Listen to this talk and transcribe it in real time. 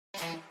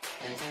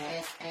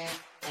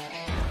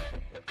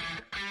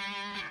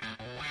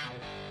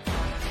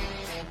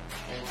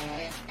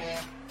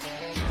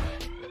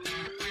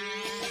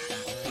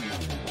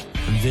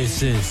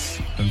This is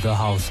The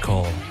House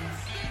Call.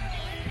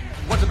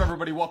 What's up,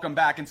 everybody? Welcome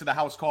back into the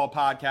House Call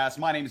podcast.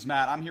 My name is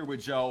Matt. I'm here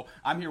with Joe.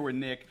 I'm here with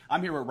Nick.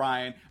 I'm here with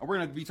Ryan. And we're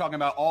going to be talking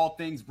about all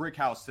things Brick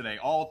House today,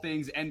 all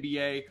things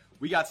NBA.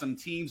 We got some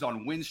teams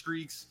on win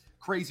streaks,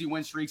 crazy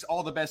win streaks,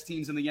 all the best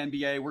teams in the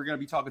NBA. We're going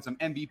to be talking some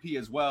MVP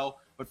as well.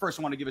 But first,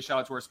 I want to give a shout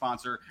out to our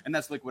sponsor, and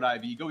that's Liquid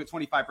IV. Go get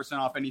 25%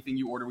 off anything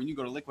you order when you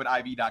go to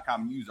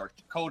liquidiv.com and use our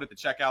code at the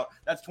checkout.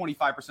 That's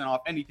 25%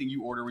 off anything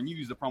you order when you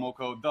use the promo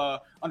code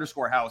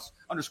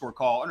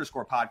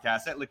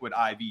the_house_call_podcast at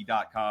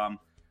liquidiv.com.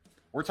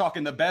 We're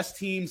talking the best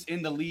teams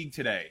in the league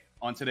today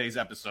on today's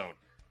episode.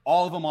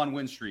 All of them on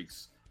win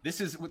streaks. This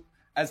is,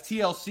 as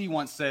TLC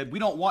once said, we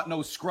don't want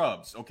no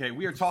scrubs, okay?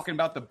 We are talking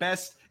about the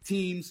best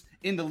teams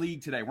in the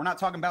league today. We're not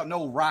talking about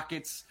no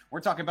Rockets.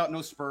 We're talking about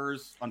no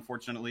Spurs,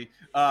 unfortunately.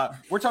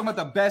 We're talking about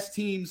the best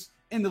teams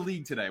in the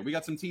league today. We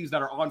got some teams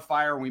that are on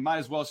fire, and we might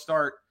as well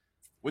start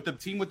with the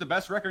team with the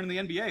best record in the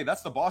NBA.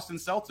 That's the Boston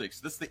Celtics.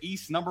 That's the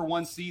East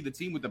 #1 seed, the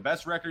team with the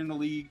best record in the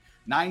league.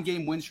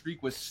 9-game win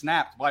streak was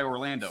snapped by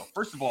Orlando.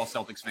 First of all,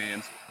 Celtics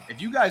fans,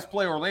 if you guys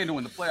play Orlando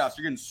in the playoffs,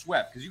 you're getting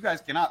swept because you guys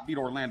cannot beat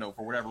Orlando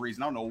for whatever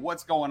reason. I don't know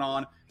what's going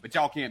on, but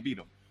y'all can't beat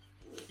them.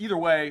 Either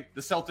way,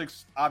 the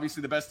Celtics,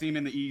 obviously the best team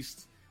in the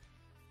East.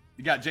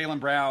 You got Jaylen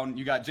Brown.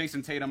 You got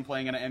Jason Tatum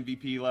playing at an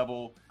MVP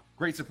level.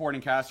 Great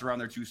supporting cast around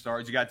their two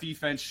stars. You got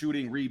defense,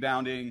 shooting,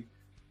 rebounding.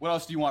 What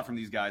else do you want from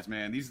these guys,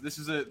 man? This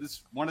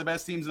is one of the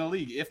best teams in the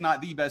league, if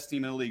not the best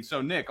team in the league.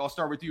 So, Nick, I'll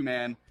start with you,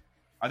 man.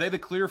 Are they the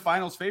clear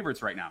finals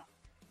favorites right now?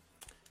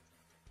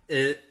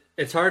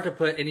 It's hard to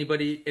put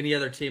any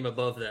other team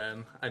above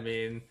them. I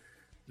mean,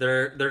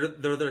 they're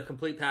their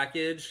complete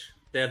package.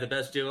 They have the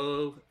best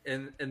duo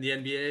in the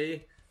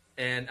NBA,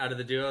 and out of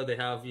the duo, they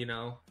have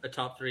a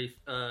top 3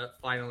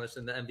 finalist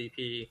in the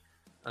MVP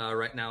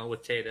right now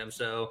with Tatum.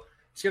 So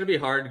it's going to be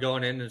hard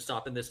going in and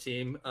stopping this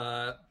team.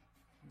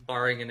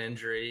 Barring an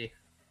injury.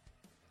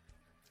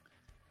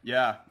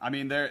 Yeah, I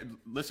mean,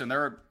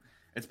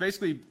 it's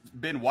basically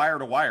been wire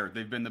to wire.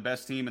 They've been the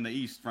best team in the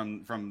East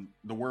from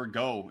the word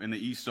go in the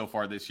East so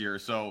far this year.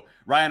 So,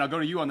 Ryan, I'll go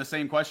to you on the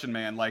same question,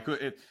 man. Like,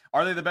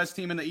 are they the best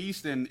team in the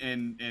East?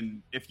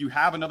 And if you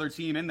have another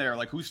team in there,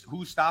 like, who's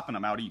stopping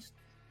them out East?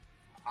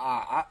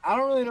 I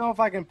don't really know if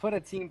I can put a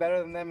team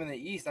better than them in the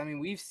East. I mean,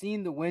 we've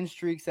seen the win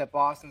streaks that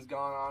Boston's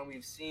gone on.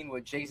 We've seen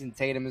what Jason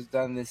Tatum has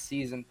done this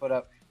season, put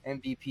up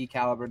MVP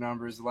caliber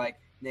numbers like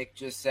Nick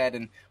just said,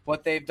 and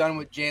what they've done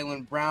with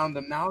Jaylen Brown,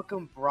 the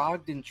Malcolm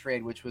Brogdon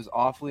trade, which was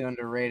awfully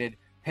underrated,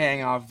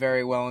 paying off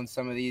very well in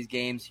some of these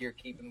games here,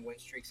 keeping win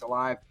streaks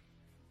alive.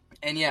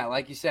 And yeah,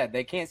 like you said,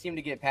 they can't seem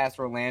to get past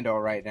Orlando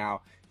right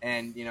now.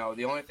 And, the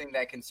only thing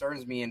that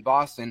concerns me in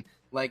Boston,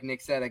 like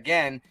Nick said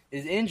again,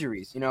 is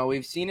injuries.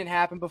 We've seen it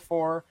happen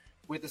before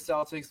with the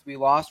Celtics. We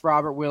lost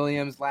Robert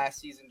Williams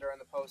last season during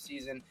the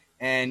postseason.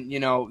 And,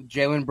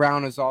 Jaylen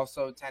Brown is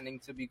also tending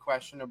to be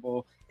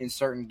questionable in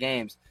certain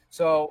games.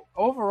 So,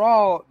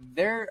 overall,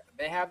 they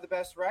have the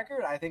best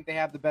record. I think they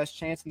have the best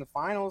chance in the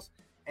finals.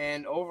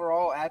 And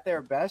overall, at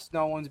their best,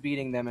 no one's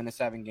beating them in a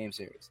 7-game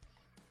series.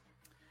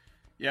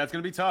 Yeah, it's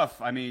going to be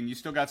tough. I mean, you've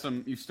still got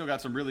some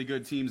really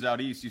good teams out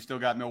East. You still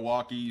got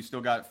Milwaukee. You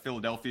still got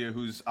Philadelphia,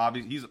 who's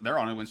obviously they're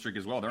on a win streak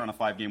as well. They're on a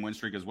 5-game win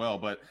streak as well.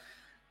 But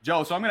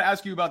Joe, so I'm going to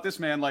ask you about this,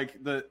 man.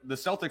 Like the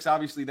Celtics,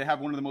 obviously they have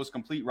one of the most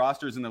complete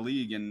rosters in the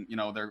league, and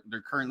they're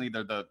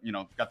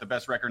got the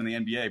best record in the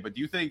NBA. But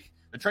do you think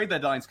the trade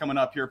deadline's coming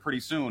up here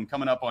pretty soon?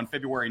 Coming up on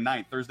February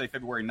 9th, Thursday,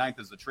 February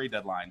 9th is the trade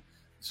deadline.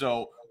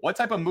 So what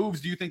type of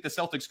moves do you think the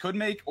Celtics could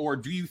make, or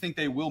do you think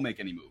they will make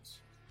any moves?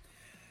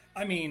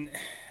 I mean,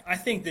 I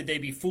think that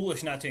they'd be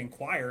foolish not to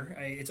inquire.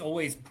 It's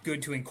always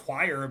good to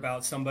inquire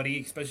about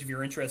somebody, especially if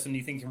you're interested and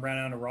you think you can round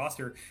out a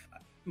roster.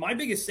 My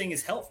biggest thing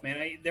is health,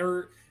 man.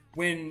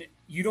 When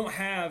you don't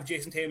have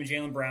Jason Tatum and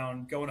Jaylen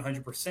Brown going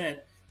 100%,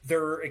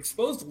 they're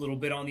exposed a little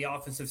bit on the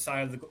offensive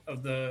side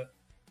of the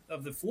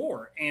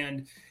floor.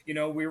 And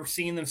we were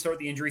seeing them start,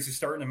 the injuries are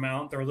starting to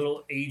mount. They're a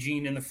little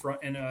aging in the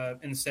front in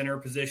the center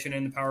position,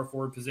 in the power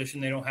forward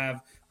position. They don't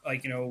have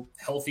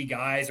healthy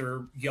guys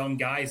or young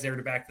guys there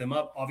to back them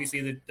up.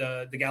 Obviously,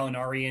 the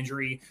Gallinari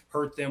injury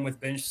hurt them with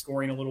bench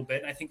scoring a little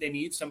bit. And I think they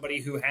need somebody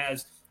who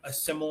has a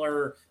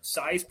similar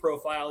size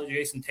profile to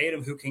Jason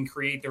Tatum, who can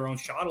create their own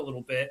shot a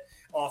little bit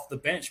off the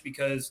bench,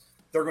 because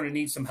they're going to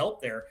need some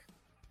help there.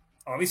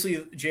 Obviously,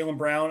 Jaylen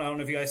Brown, I don't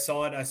know if you guys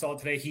saw it. I saw it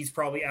today. He's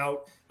probably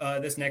out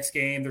this next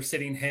game. They're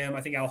sitting him. I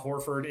think Al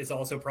Horford is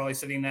also probably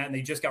sitting that. And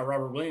they just got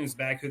Robert Williams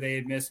back, who they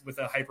had missed with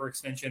a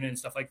hyperextension and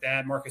stuff like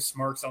that. Marcus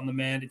Smart's on the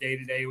mend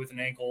day-to-day with an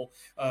ankle.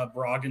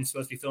 Brogdon's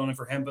supposed to be filling in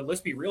for him. But let's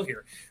be real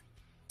here.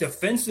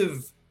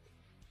 Defensive,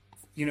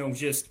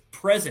 just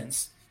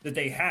presence that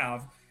they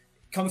have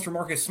comes from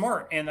Marcus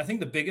Smart. And I think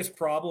the biggest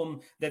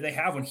problem that they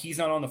have when he's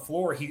not on the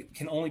floor, he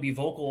can only be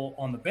vocal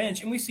on the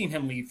bench. And we've seen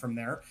him leave from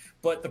there.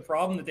 But the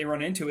problem that they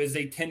run into is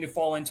they tend to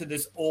fall into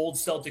this old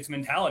Celtics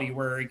mentality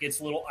where it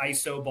gets a little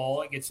ISO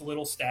ball, it gets a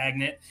little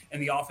stagnant,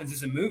 and the offense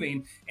isn't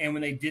moving. And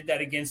when they did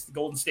that against the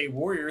Golden State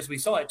Warriors, we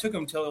saw it took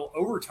them till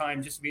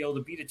overtime just to be able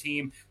to beat a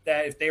team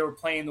that if they were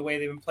playing the way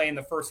they've been playing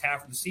the first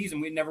half of the season,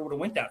 we never would have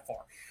went that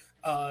far.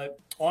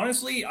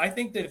 Honestly, I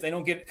think that if they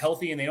don't get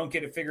healthy and they don't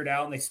get it figured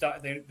out and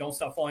they don't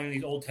stop falling into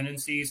these old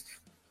tendencies,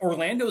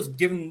 Orlando's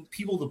given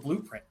people the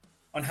blueprint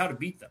on how to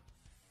beat them.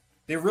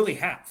 They really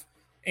have.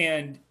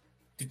 And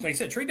like I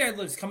said, trade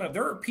deadline is coming up.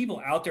 There are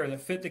people out there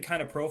that fit the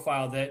kind of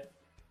profile that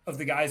of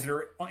the guys that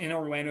are in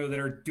Orlando that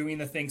are doing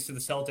the things to the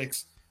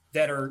Celtics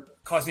that are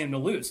causing them to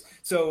lose.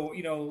 So,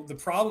 the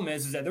problem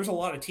is that there's a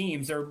lot of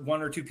teams that are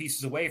one or two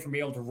pieces away from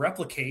being able to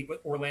replicate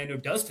what Orlando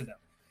does to them.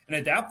 And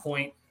at that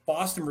point,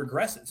 Boston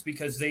regresses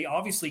because they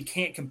obviously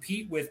can't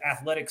compete with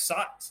athletic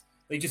size.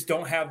 They just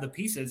don't have the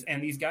pieces.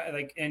 And these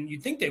guys, and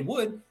you'd think they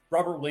would.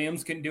 Robert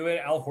Williams can do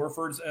it. Al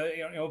Horford's,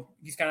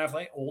 he's kind of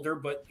older,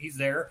 but he's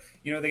there.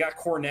 They got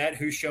Cornette,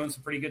 who's shown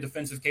some pretty good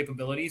defensive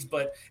capabilities.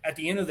 But at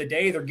the end of the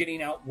day, they're getting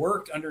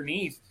outworked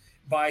underneath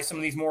by some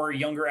of these more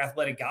younger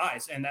athletic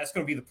guys. And that's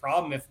going to be the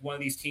problem if one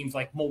of these teams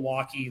like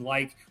Milwaukee,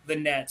 like the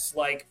Nets,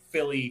 like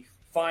Philly,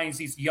 finds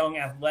these young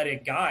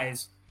athletic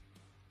guys.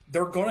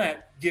 They're going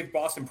to give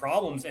Boston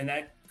problems, and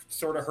that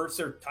sort of hurts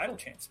their title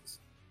chances.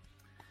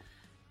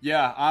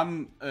 Yeah,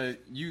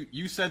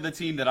 you said the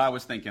team that I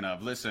was thinking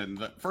of.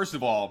 Listen, first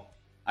of all,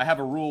 I have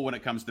a rule when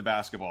it comes to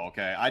basketball,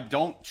 okay? I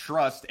don't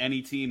trust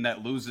any team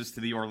that loses to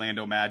the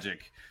Orlando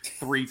Magic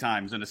 3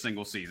 times in a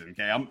single season,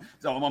 okay?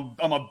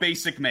 I'm a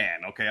basic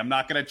man, okay? I'm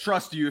not going to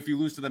trust you if you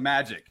lose to the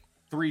Magic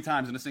 3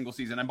 times in a single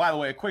season. And by the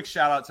way, a quick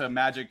shout out to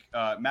Magic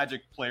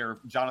player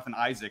Jonathan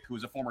Isaac,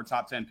 who's a former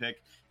top 10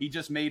 pick. He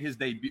just made his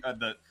debut,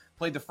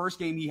 played the first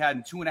game he had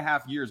in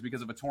 2.5 years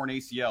because of a torn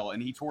ACL,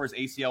 and he tore his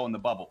ACL in the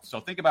bubble. So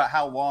think about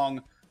how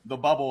long the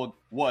bubble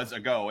was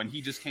ago, and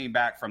he just came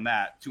back from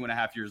that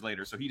 2.5 years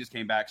later. So he just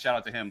came back. Shout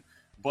out to him.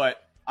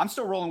 But I'm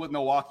still rolling with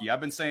Milwaukee.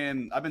 I've been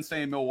saying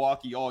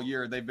Milwaukee all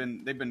year. They've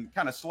been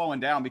kind of slowing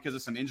down because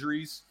of some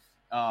injuries.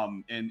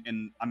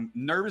 And I'm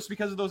nervous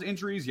because of those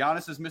injuries.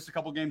 Giannis has missed a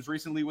couple games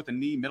recently with a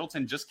knee.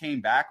 Middleton just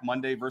came back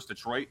Monday versus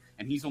Detroit,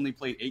 and he's only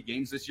played 8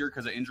 games this year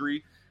because of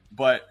injury.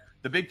 But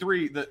the big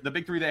three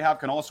they have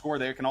can all score.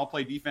 They can all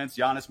play defense.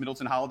 Giannis,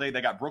 Middleton, Holiday.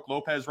 They got Brook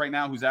Lopez right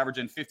now, who's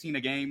averaging 15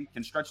 a game,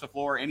 can stretch the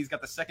floor, and he's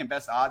got the second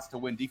best odds to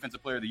win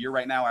Defensive Player of the Year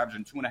right now,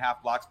 averaging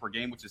 2.5 blocks per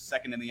game, which is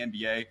second in the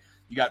NBA.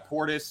 You got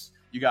Portis,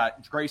 you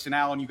got Grayson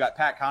Allen, you got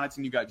Pat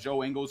Connaughton, you got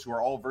Joe Ingles, who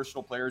are all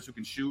versatile players who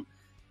can shoot.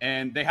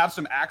 And they have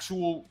some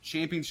actual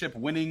championship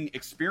winning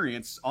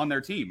experience on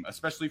their team,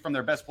 especially from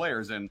their best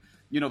players. And,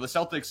 the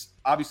Celtics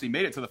obviously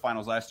made it to the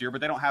finals last year, but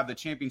they don't have the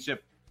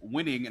championship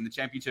winning and the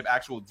championship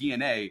actual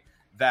DNA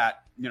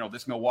that,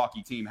 this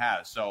Milwaukee team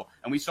has. So,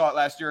 and we saw it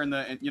last year in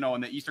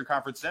the Eastern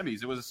Conference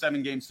semis. It was a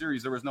 7-game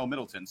series. There was no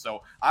Middleton.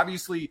 So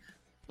obviously,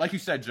 like you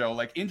said, Joe,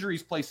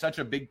 injuries play such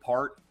a big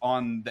part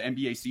on the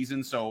NBA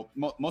season. So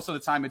most of the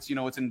time it's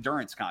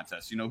endurance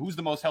contests. Who's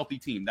the most healthy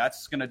team?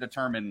 That's going to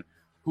determine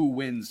who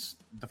wins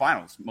the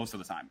finals most of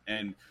the time.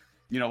 And,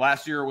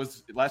 last year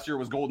was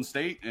Golden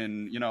State.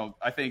 And,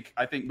 I think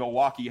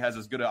Milwaukee has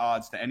as good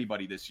odds to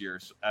anybody this year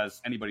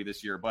as anybody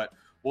this year. But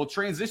we'll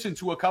transition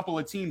to a couple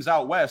of teams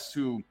out West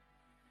who,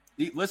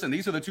 listen,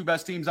 these are the 2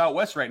 best teams out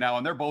West right now,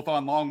 and they're both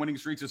on long winning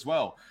streaks as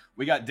well.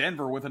 We got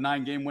Denver with a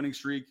 9-game winning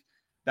streak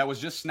that was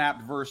just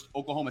snapped versus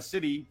Oklahoma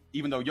City,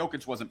 even though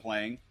Jokic wasn't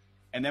playing.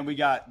 And then we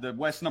got the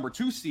West number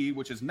 2 seed,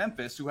 which is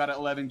Memphis, who had an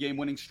 11-game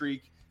winning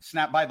streak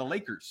snapped by the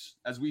Lakers,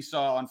 as we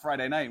saw on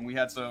Friday night. And we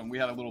had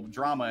a little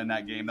drama in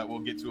that game that we'll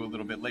get to a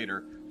little bit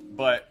later.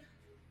 But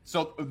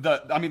so they're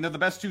the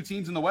best 2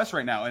 teams in the West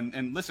right now.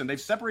 And listen, they've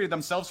separated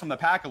themselves from the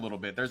pack a little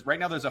bit. There's a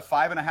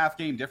 5.5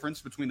 game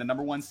difference between the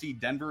number 1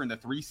 seed Denver and the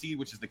 3 seed,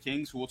 which is the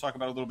Kings, who we'll talk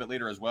about a little bit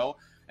later as well.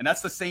 And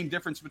that's the same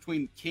difference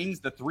between Kings,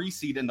 the 3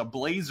 seed, and the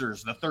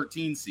Blazers, the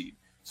 13 seed.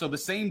 So the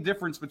same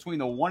difference between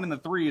the 1 and the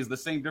 3 is the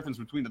same difference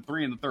between the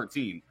 3 and the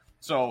 13.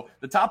 So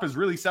the top has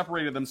really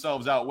separated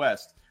themselves out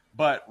West.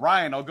 But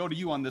Ryan, I'll go to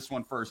you on this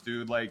one first,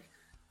 dude.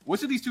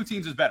 Which of these 2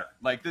 teams is better?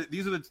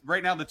 These are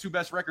right now the 2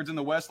 best records in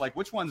the West.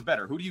 Which one's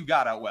better? Who do you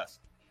got out West?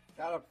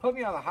 Gotta put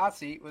me on the hot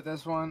seat with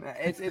this one.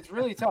 It's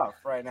really tough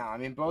right now.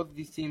 Both of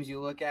these teams,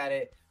 you look at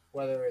it,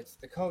 whether it's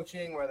the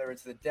coaching, whether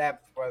it's the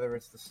depth, whether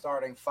it's the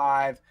starting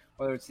 5,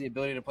 whether it's the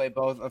ability to play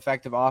both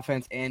effective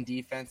offense and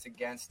defense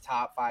against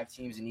top 5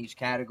 teams in each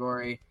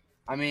category.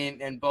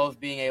 And both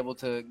being able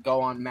to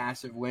go on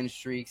massive win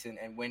streaks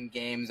and win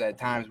games at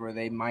times where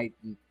they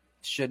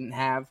shouldn't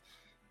have.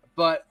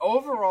 But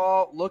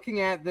overall,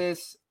 looking at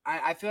this,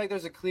 I feel like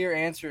there's a clear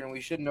answer, and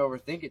we shouldn't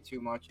overthink it too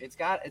much. It's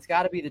got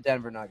to be the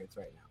Denver Nuggets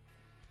right now.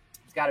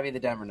 It's got to be the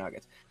Denver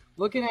Nuggets.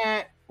 Looking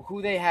at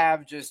who they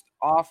have just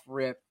off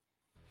rip,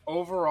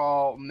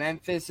 overall,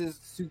 Memphis'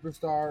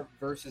 superstar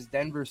versus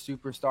Denver's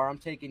superstar. I'm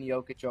taking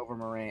Jokic over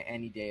Morant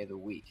any day of the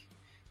week.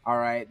 All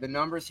right, the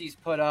numbers he's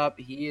put up,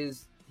 he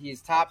is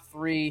top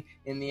 3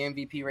 in the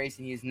MVP race,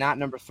 and he is not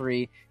number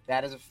 3.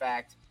 That is a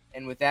fact.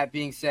 And with that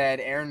being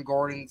said, Aaron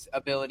Gordon's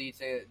ability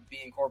to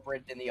be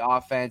incorporated in the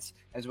offense,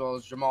 as well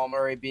as Jamal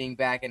Murray being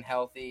back and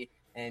healthy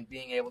and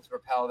being able to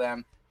propel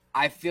them,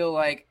 I feel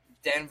like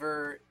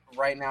Denver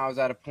right now is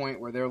at a point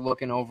where they're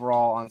looking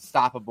overall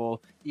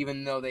unstoppable,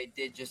 even though they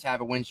did just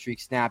have a win streak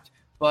snapped.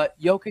 But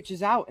Jokic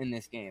is out in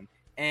this game.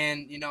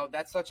 And,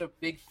 that's such a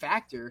big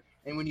factor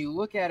And when you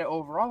look at it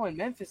overall in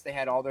Memphis, they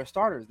had all their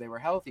starters. They were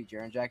healthy.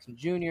 Jaren Jackson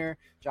Jr.,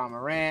 John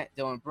Morant,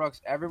 Dillon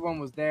Brooks, everyone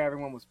was there.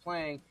 Everyone was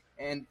playing.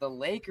 And the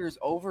Lakers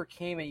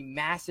overcame a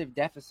massive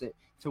deficit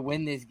to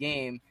win this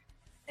game.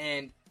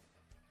 And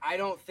I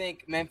don't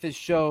think Memphis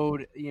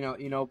showed,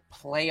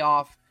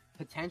 playoff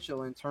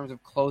potential in terms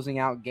of closing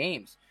out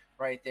games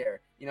right there.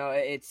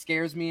 It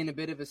scares me in a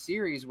bit of a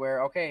series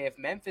where, okay, if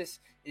Memphis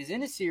is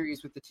in a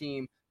series with the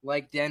team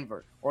like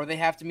Denver, or they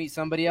have to meet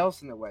somebody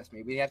else in the West,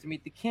 maybe they have to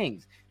meet the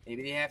Kings,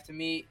 maybe they have to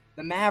meet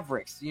the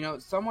Mavericks,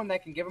 someone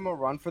that can give them a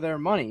run for their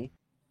money.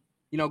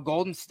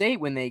 Golden State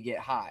when they get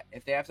hot,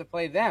 if they have to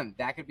play them,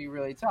 that could be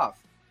really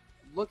tough.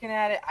 Looking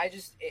at it,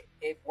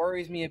 it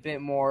worries me a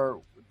bit more,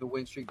 the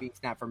win streak being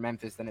snapped for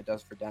Memphis than it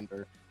does for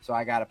Denver. So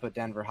I got to put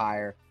Denver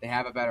higher. They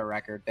have a better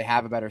record. They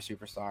have a better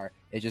superstar.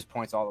 It just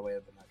points all the way to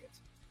the Nuggets.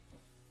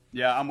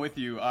 Yeah, I'm with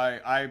you.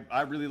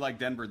 I really like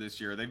Denver this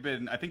year.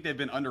 I think they've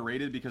been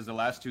underrated because the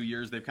last 2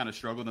 years they've kind of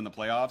struggled in the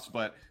playoffs,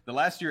 but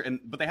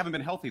but they haven't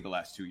been healthy the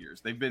last 2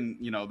 years. They've been,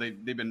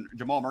 they've been,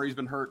 Jamal Murray's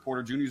been hurt,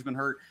 Porter Jr.'s been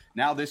hurt.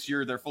 Now this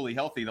year they're fully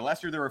healthy. The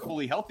last year they were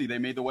fully healthy, they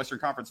made the Western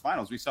Conference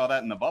Finals. We saw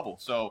that in the bubble.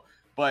 So,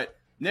 but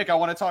Nick, I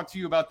want to talk to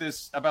you about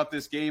this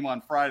game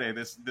on Friday,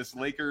 this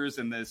Lakers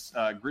and this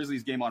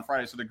Grizzlies game on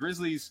Friday. So the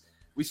Grizzlies,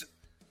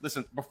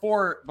 listen,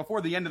 before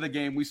the end of the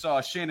game, we saw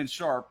Shannon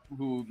Sharpe,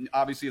 who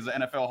obviously is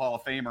an NFL Hall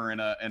of Famer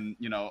and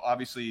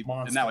obviously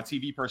Monster. now a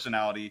TV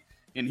personality,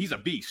 and he's a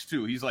beast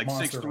too. He's like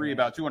 6'3",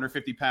 about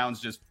 250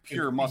 pounds, just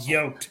pure muscle.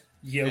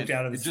 Yoked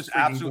out of the just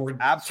absolutely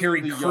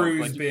absolutely Terry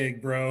Crews like,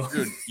 big, bro.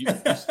 Dude,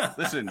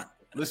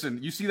 listen,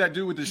 you see that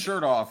dude with his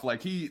shirt off, I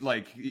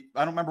don't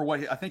remember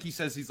I think he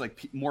says he's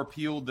like more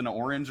peeled than an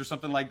orange or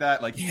something like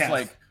that. Like he's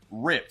like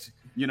ripped,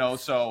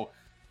 so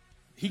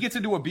he gets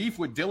into a beef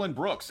with Dillon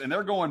Brooks, and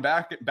they're going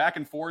back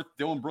and forth.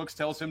 Dillon Brooks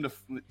tells him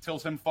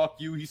fuck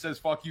you. He says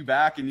fuck you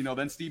back, and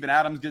then Steven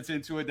Adams gets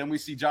into it. Then we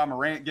see John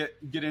Morant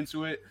get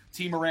into it.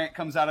 T. Morant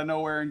comes out of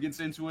nowhere and gets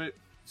into it.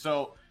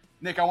 So,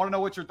 Nick, I want to know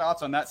what your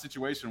thoughts on that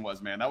situation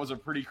was, man. That was a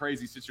pretty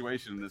crazy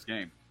situation in this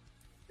game.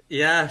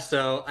 Yeah,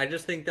 so I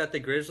just think that the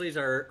Grizzlies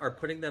are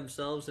putting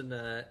themselves in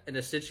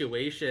a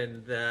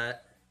situation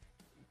that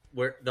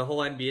where the whole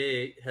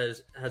NBA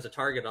has a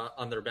target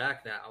on their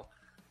back now.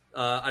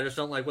 I just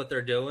don't like what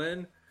they're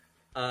doing.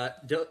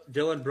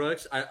 Dillon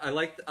Brooks, I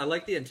like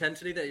the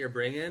intensity that you're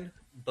bringing,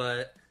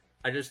 but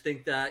I just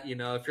think that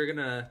if you're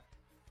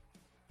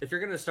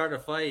gonna start a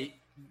fight,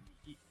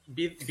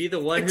 be the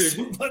one who's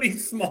somebody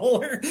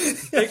smaller.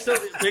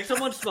 pick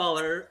someone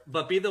smaller,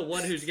 but be the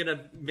one who's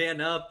gonna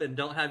man up and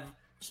don't have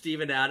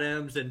Steven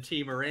Adams and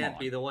T. Morant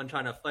be the one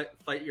trying to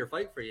fight your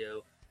fight for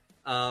you.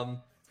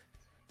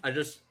 I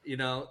just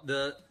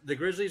the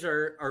Grizzlies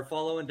are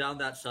following down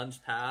that Suns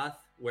path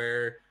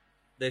where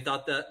they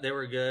thought that they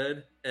were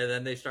good, and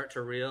then they start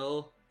to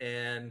reel.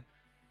 And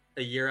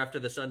a year after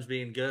the Suns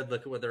being good,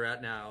 look at where they're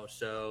at now.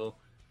 So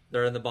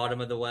they're in the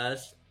bottom of the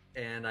West,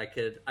 and I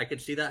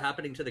could see that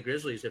happening to the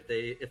Grizzlies if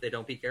they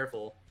don't be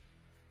careful.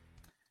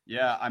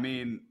 Yeah, I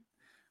mean,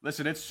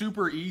 listen, it's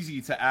super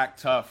easy to act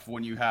tough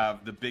when you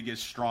have the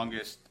biggest,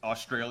 strongest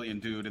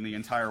Australian dude in the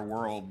entire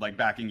world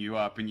backing you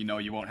up, and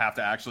you won't have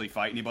to actually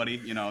fight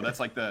anybody.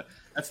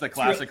 That's the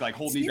classic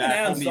hold me back.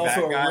 Adams is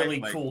also a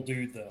really cool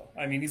dude, though.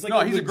 I mean, he's a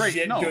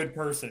legit good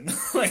person.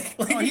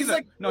 He's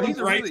a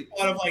bright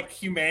spot of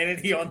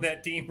humanity on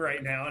that team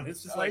right now, and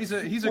it's just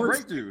he's a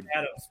great dude.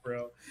 Adams,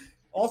 bro.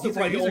 Also,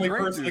 probably the only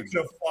person that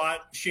could have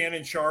fought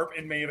Shannon Sharpe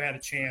and may have had a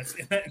chance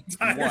in that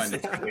entire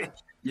situation.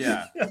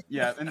 Yeah.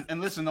 And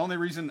listen, the only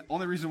reason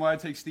why I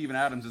take Steven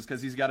Adams is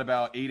because he's got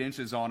about 8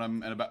 inches on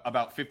him and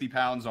about 50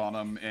 pounds on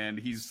him, and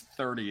he's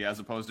 30 as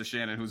opposed to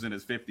Shannon, who's in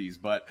his 50s.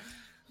 But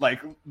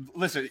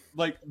listen,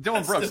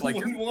 Dillon Brooks,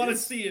 you want to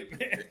see it,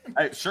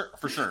 man.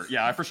 For sure.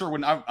 Yeah, I for sure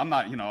wouldn't. I'm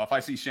not. If I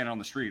see Shannon on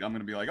the street, I'm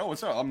gonna be like, oh,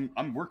 what's up?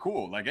 We're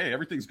cool. Hey,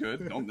 everything's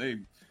good.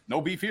 No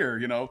beef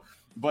here.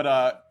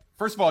 But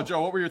first of all,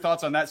 Joe, what were your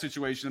thoughts on that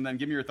situation? And then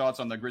give me your thoughts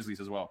on the Grizzlies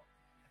as well.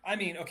 I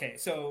mean, okay,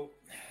 so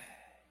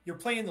you're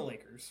playing the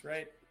Lakers,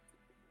 right?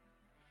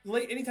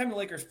 Anytime the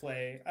Lakers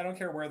play, I don't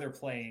care where they're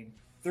playing,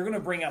 they're going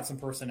to bring out some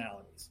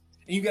personalities.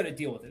 And you got to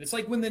deal with it. It's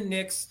like when the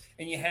Knicks,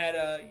 and you had,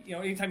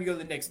 anytime you go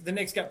to the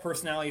Knicks got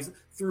personalities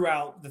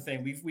throughout the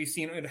thing. We've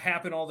seen it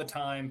happen all the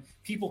time.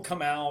 People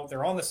come out,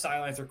 they're on the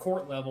sidelines, they're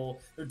court level,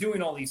 they're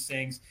doing all these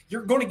things.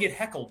 You're going to get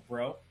heckled,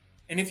 bro.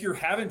 And if you're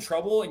having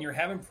trouble and you're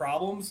having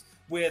problems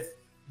with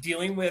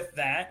dealing with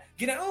that,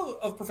 get out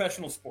of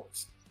professional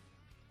sports.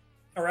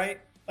 All right?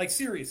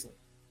 Seriously.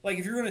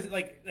 If you're going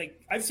to,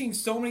 I've seen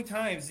so many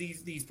times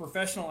these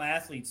professional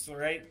athletes,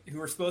 right, who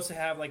are supposed to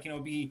have,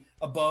 be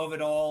above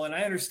it all. And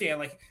I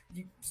understand,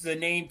 the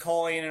name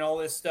calling and all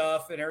this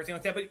stuff and everything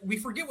like that. But we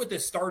forget what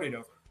this started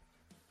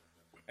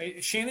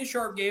over. Shannon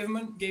Sharpe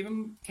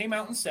came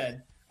out and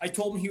said, I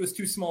told him he was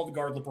too small to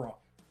guard LeBron.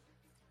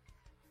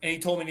 And he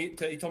told me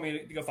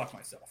to go fuck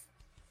myself.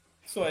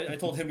 So I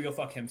told him to go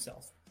fuck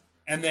himself.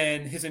 And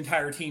then his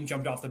entire team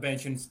jumped off the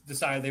bench and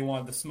decided they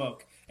wanted the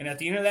smoke. And at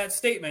the end of that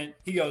statement,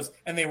 he goes,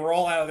 and they were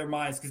all out of their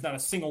minds because not a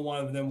single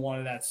one of them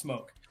wanted that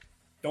smoke.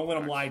 Don't let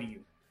them lie to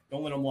you.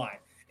 Don't let them lie.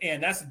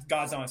 And that's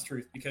God's honest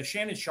truth, because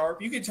Shannon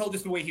Sharp, you could tell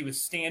just the way he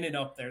was standing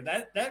up there.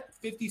 That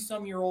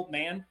 50-some-year-old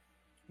man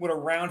would have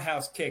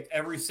roundhouse kicked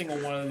every single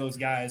one of those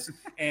guys,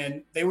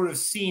 and they would have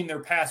seen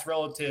their past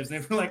relatives. And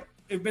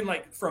it'd been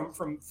like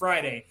from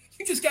Friday,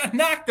 you just got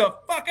knocked the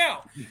fuck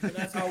out. And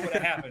that's how it would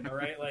have happened, all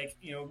right? Like,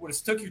 would have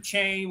stuck your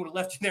chain, would have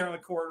left you there on the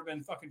court, would have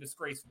been fucking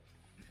disgraceful.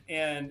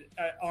 And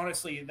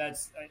honestly,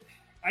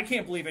 I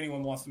can't believe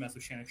anyone wants to mess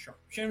with Shannon Sharp.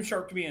 Shannon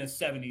Sharp could be in his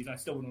 70s. I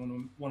still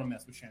wouldn't want to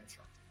mess with Shannon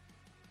Sharp.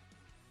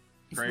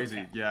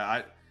 Crazy.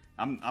 Yeah,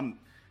 I'm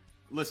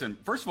listen,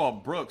 first of all,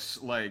 Brooks,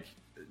 like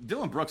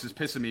Dylan Brooks is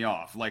pissing me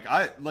off. What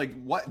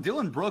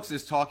Dylan Brooks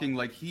is talking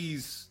like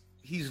he's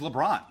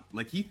LeBron.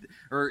 Like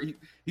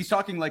he's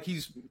talking like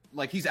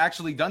he's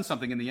actually done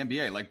something in the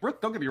NBA. Like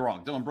Brooke, don't get me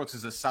wrong, Dylan Brooks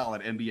is a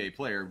solid NBA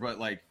player, but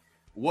like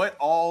what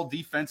all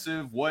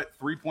defensive, what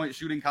 3-point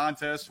shooting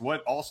contest,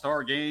 what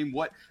all-star game,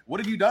 what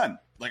have you done?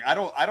 Like I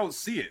don't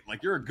see it.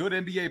 Like you're a good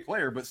NBA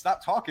player, but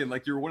stop talking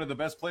like you're one of the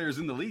best players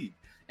in the league.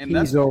 And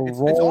he's a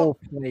role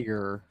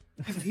player.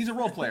 He's a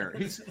role player.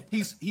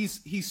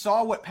 He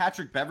saw what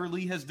Patrick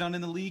Beverley has done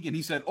in the league, and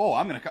he said, "Oh,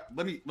 I'm gonna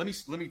let me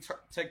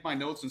take my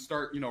notes and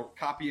start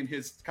copying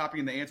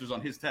the answers on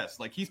his test."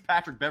 Like he's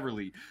Patrick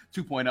Beverley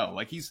 2.0.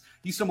 Like he's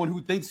someone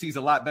who thinks he's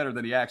a lot better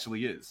than he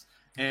actually is.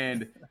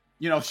 And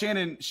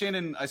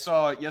Shannon, I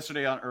saw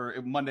yesterday or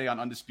Monday on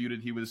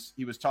Undisputed, he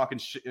was talking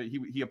shit.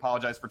 He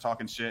apologized for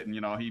talking shit, and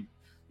he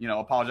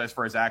apologized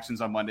for his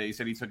actions on Monday. He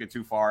said he took it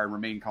too far and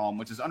remained calm,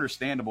 which is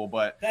understandable.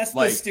 But that's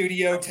the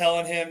studio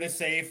telling him to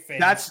save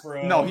face. That's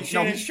bro. He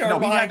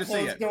had to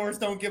say it. Doors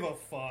don't give a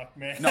fuck,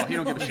 man. No, he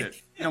don't give a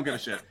shit. He don't give a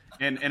shit.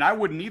 And I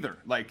wouldn't either.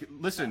 Like,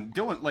 listen,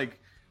 Dylan,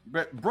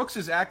 Brooks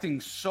is acting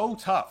so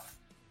tough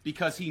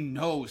because he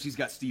knows he's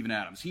got Steven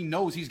Adams. He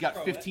knows he's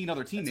got 15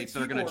 other teammates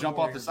that are going to jump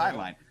off the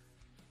sideline.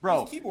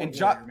 Bro, and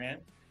man.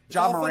 It's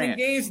Ja all fun Morant. and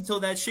games until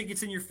that shit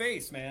gets in your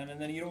face, man, and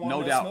then you don't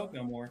want to smoke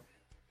no more.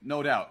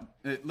 No doubt.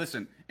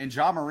 Listen, and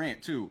Ja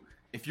Morant, too.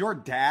 If your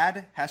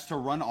dad has to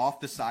run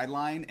off the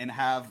sideline and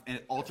have an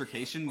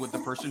altercation with the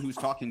person who's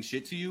talking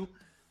shit to you,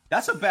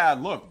 that's a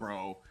bad look,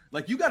 bro.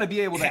 Like, you got to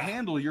be able to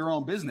handle your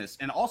own business.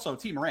 And also,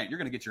 T. Morant, you're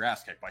going to get your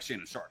ass kicked by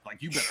Shannon Sharp.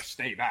 Like, you better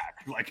stay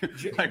back. Like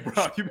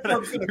bro, you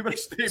better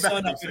stay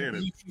back. And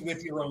beat you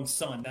with your own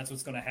son. That's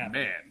what's going to happen.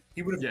 Man.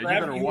 He would have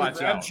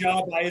grabbed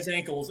Ja by his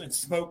ankles and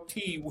smoked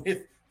T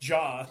with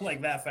Ja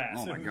like that fast.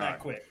 Oh, my God. That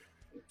quick.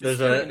 There's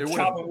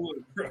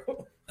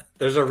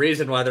a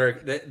reason why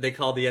they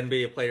call the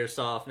NBA players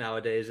soft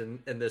nowadays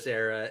in this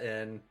era,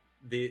 and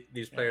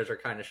these players are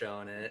kind of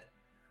showing it.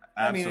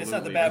 Absolutely. I mean, it's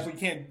not we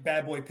can't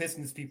bad boy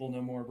Pistons people no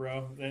more,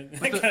 bro.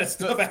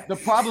 The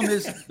problem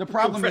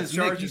is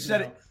Nick. You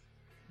said it.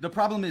 The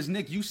problem is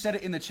Nick. You said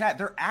it in the chat.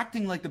 They're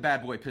acting like the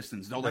bad boy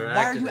Pistons, though. Like,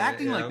 why are you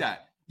acting like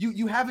that?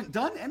 You haven't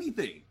done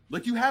anything.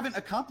 Like, you haven't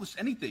accomplished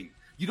anything.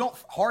 You don't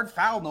hard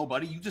foul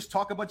nobody. You just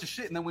talk a bunch of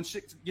shit, and then when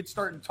shit gets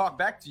started to talk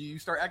back to you, you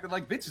start acting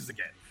like bitches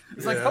again.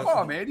 It's like, come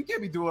on, man. You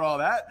can't be doing all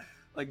that.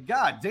 Like,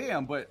 god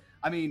damn. But,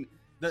 I mean,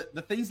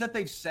 the things that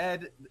they've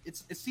said, it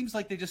seems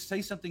like they just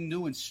say something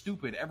new and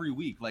stupid every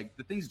week. Like,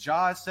 the things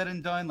Ja has said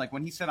and done, like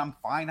when he said, I'm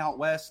fine out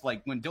west,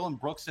 like when Dylan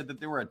Brooks said that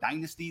they were a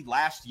dynasty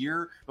last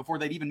year before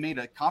they'd even made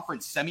a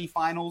conference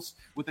semifinals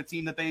with the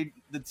team that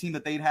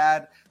they'd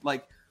had.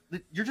 Like,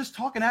 you're just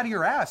talking out of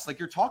your ass. Like,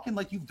 you're talking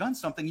like you've done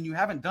something and you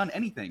haven't done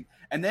anything.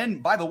 And then,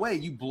 by the way,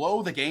 you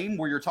blow the game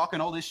where you're talking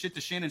all this shit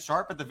to Shannon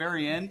Sharp at the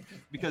very end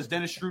because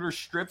Dennis Schroeder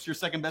strips your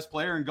second best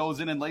player and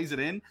goes in and lays it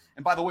in.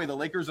 And by the way, the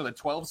Lakers are the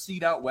 12th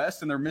seed out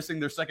west and they're missing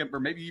their second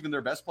or maybe even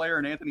their best player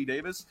in Anthony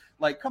Davis.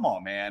 Like, come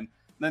on, man.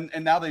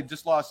 And now they've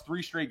just lost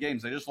 3 straight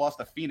games. They just lost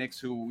to Phoenix,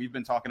 who we've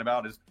been talking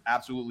about is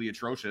absolutely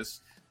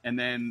atrocious. And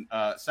then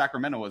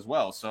Sacramento as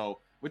well. So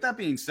with that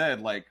being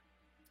said, like,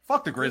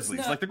 fuck the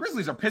Grizzlies. Like, the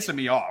Grizzlies are pissing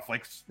me off.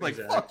 Like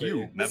exactly. Fuck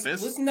you,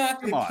 Memphis. Let's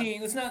knock the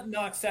King. Let's not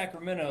knock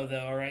Sacramento,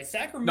 though. All right,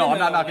 Sacramento. No, I'm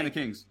not knocking the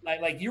Kings.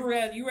 Like you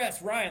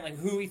asked Ryan, like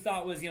who he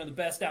thought was the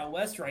best out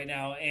west right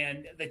now,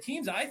 and the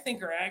teams I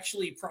think are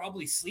actually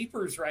probably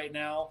sleepers right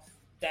now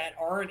that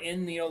aren't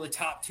in the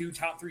top 2,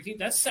 top 3 teams.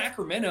 That's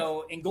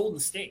Sacramento and Golden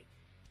State.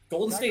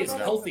 Golden State is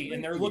healthy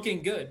and they're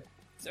looking good.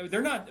 So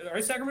they're not.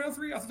 Are Sacramento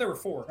 3? I thought there were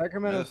 4.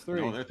 Sacramento's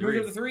 3. No, they're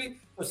 3. The 3.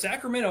 Well,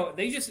 Sacramento,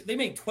 they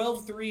made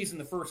 12 threes in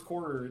the first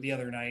quarter the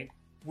other night,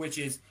 which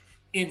is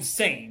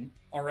insane.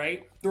 All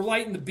right, they're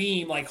lighting the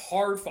beam like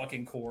hard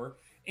fucking core,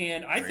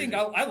 and I think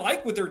I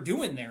like what they're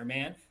doing there,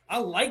 man. I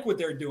like what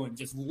they're doing.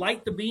 Just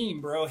light the beam,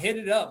 bro. Hit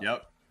it up.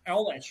 Yep.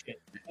 All that shit.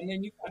 And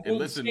then you got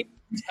Golden State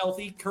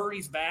healthy.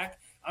 Curry's back.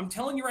 I'm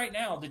telling you right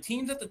now, the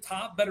teams at the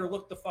top better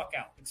look the fuck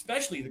out,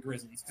 especially the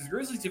Grizzlies, because the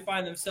Grizzlies could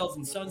find themselves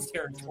in Suns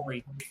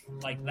territory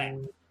like that.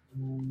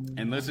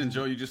 And listen,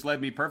 Joe, you just led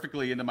me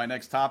perfectly into my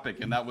next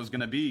topic, and that was going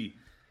to be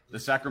the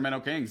Sacramento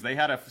Kings. They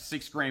had a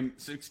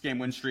 6-game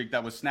win streak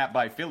that was snapped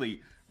by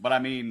Philly. But, I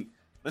mean,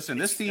 listen,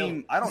 this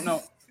team, I don't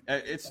know.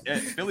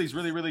 Philly's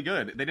really, really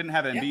good. They didn't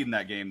have Embiid in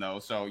that game, though.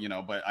 So,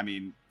 but, I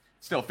mean,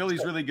 still,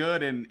 Philly's really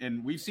good.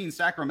 And we've seen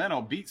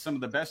Sacramento beat some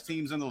of the best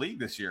teams in the league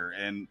this year.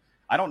 And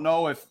I don't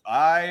know if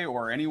I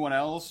or anyone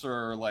else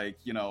or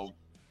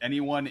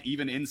anyone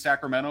even in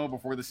Sacramento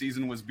before the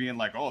season was being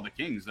like, oh, the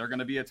Kings, they're going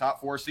to be a top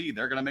 4 seed.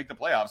 They're going to make the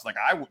playoffs. Like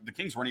the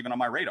Kings weren't even on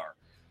my radar.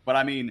 But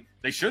I mean,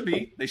 they should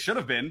be. They should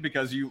have been,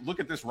 because you look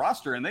at this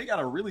roster and they got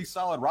a really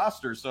solid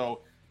roster.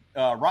 So,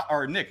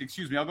 or Nick,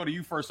 excuse me, I'll go to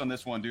you first on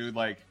this one, dude.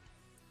 Like,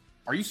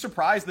 are you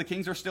surprised the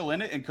Kings are still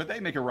in it, and could they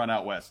make a run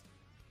out west?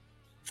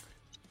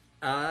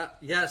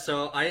 Yeah,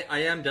 so I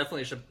am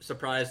definitely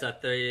surprised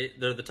that they're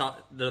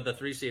the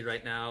 3 seed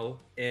right now,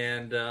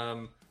 and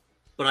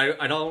but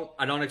I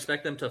don't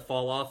expect them to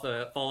fall off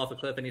a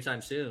cliff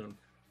anytime soon.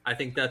 I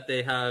think that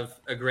they have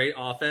a great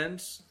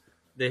offense.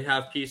 They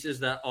have pieces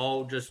that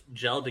all just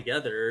gel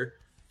together.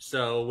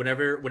 So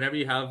whenever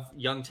you have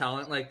young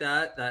talent like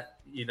that,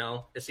 you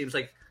know, it seems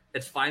like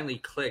it's finally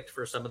clicked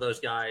for some of those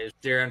guys.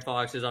 De'Aaron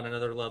Fox is on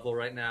another level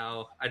right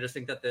now. I just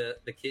think that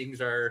the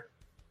Kings are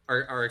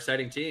an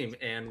exciting team,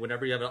 and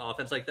whenever you have an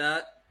offense like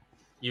that,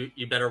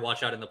 you better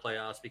watch out in the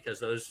playoffs, because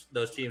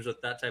those teams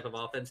with that type of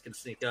offense can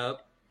sneak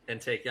up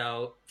and take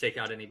out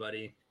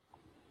anybody.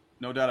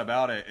 No doubt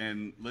about it.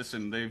 And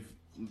listen,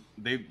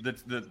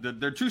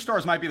 their 2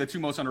 stars might be the 2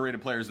 most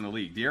underrated players in the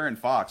league. De'Aaron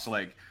Fox,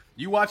 like,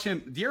 you watch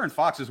him. De'Aaron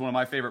Fox is one of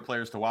my favorite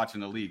players to watch in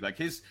the league. Like,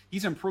 he's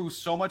improved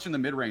so much in the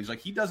mid-range. Like,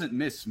 he doesn't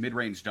miss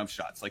mid-range jump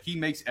shots. Like, he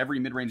makes every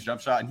mid-range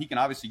jump shot, and he can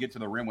obviously get to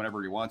the rim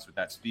whenever he wants with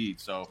that speed.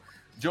 So,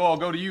 Joe, I'll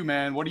go to you,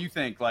 man. What do you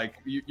think? Like,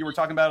 you were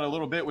talking about it a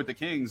little bit with the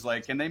Kings.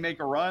 Like, can they make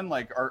a run?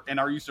 Like,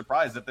 are you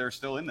surprised that they're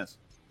still in this?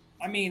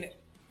 I mean,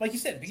 like you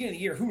said, beginning of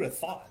the year, who would have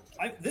thought?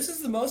 This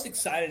is the most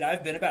excited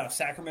I've been about a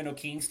Sacramento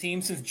Kings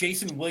team since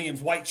Jason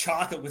Williams, white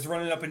chocolate, was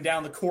running up and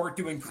down the court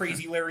doing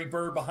crazy Larry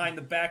Bird behind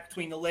the back,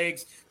 between the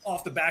legs,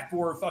 off the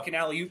backboard, fucking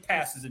alley-oop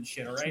passes and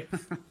shit, all right?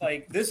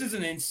 Like, this is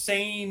an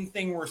insane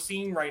thing we're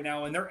seeing right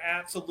now, and they're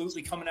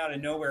absolutely coming out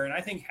of nowhere. And I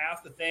think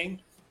half the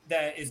thing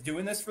that is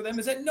doing this for them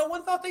is that no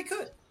one thought they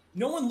could.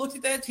 No one looked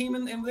at that team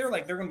and they're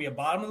like, they're going to be a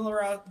bottom of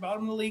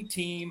the league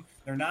team.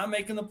 They're not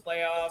making the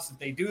playoffs. If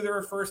they do, they're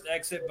a first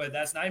exit, but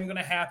that's not even going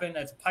to happen.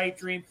 That's a pipe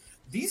dream.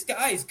 These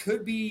guys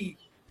could be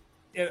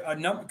a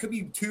number, could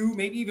be 2,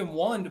 maybe even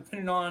 1,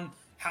 depending on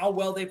how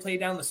well they play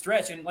down the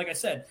stretch. And like I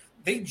said,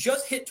 they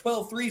just hit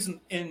 12 threes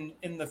in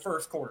the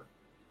first quarter.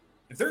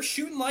 If they're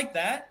shooting like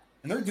that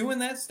and they're doing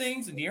those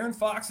things, and De'Aaron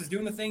Fox is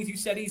doing the things you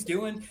said he's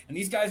doing, and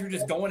these guys are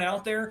just going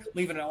out there,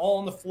 leaving it all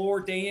on the floor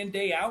day in,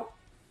 day out,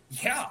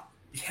 yeah,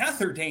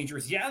 they're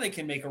dangerous. Yeah, they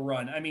can make a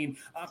run. I mean,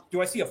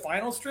 do I see a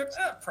final strip?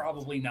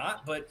 Probably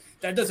not, but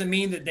that doesn't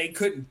mean that they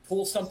couldn't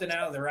pull something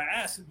out of their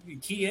ass.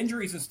 Key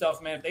injuries and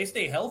stuff, man, if they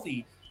stay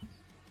healthy.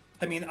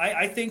 I mean,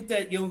 I think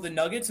that, you know, the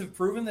Nuggets have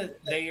proven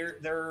that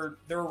they're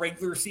a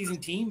regular season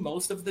team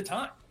most of the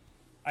time.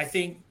 I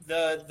think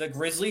the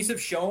Grizzlies have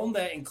shown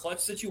that in clutch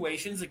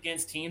situations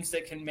against teams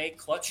that can make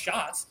clutch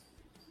shots,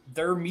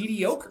 they're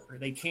mediocre.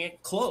 They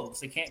can't close.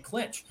 They can't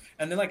clinch.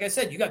 And then, like I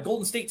said, you got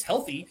Golden State's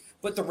healthy,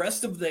 but the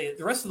rest of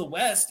the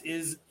West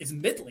is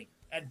middling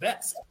at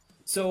best.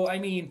 So, I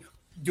mean,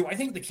 do I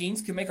think the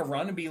Kings can make a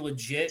run and be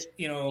legit,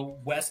 you know,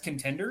 West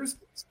contenders?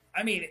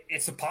 I mean,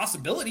 it's a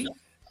possibility.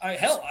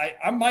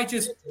 I might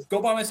just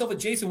go buy myself a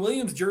Jason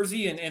Williams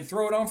jersey and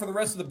throw it on for the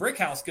rest of the brick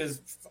house,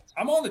 because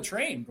I'm on the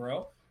train,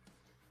 bro.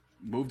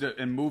 Move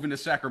into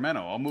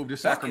Sacramento. I'll move to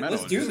Sacramento.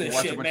 Let's do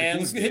this shit, man.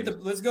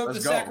 Let's go to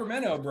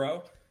Sacramento,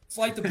 bro. It's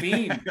like the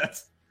beam.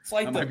 It's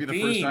like the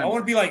beam. I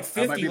want to be like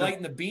 50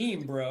 lighting the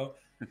beam, bro.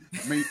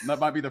 That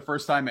might be the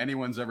first time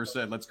anyone's ever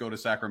said, let's go to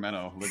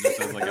Sacramento. Just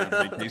as like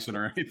a vacation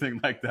or anything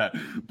like that.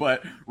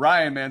 But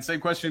Ryan, man, same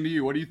question to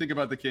you. What do you think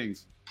about the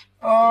Kings?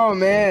 Oh,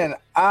 man.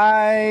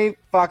 I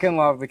fucking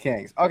love the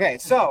Kings. Okay,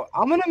 so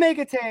I'm going to make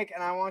a take,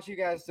 and I want you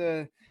guys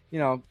to, you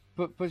know,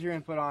 put your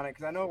input on it,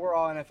 because I know we're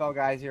all NFL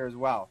guys here as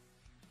well.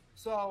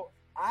 So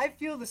I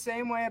feel the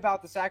same way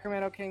about the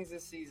Sacramento Kings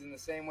this season, the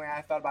same way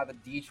I felt about the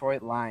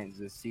Detroit Lions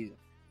this season.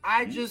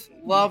 I just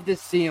love to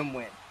see them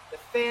win. The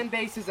fan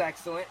base is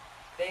excellent.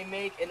 They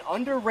make an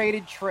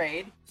underrated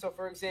trade. So,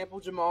 for example,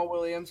 Jamal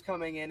Williams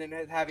coming in and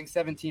having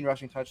 17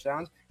 rushing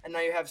touchdowns. And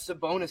now you have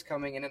Sabonis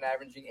coming in and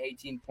averaging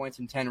 18 points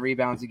and 10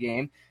 rebounds a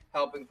game,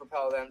 helping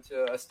propel them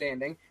to a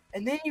standing.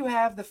 And then you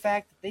have the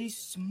fact that they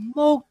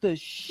smoked the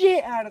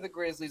shit out of the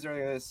Grizzlies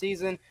earlier this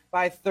season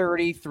by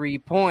 33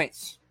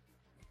 points.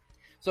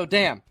 So,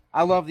 damn,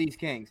 I love these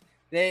Kings.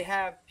 They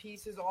have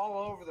pieces all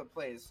over the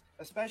place,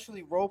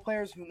 especially role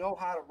players who know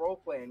how to role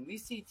play. And we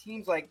see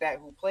teams like that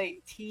who play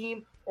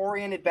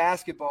team-oriented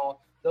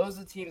basketball. Those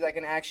are the teams that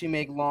can actually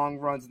make long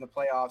runs in the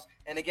playoffs.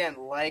 And again,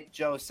 like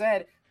Joe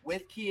said,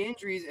 with key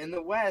injuries in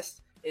the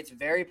West, it's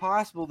very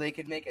possible they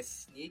could make a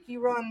sneaky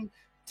run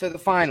to the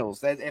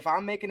finals. If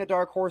I'm making a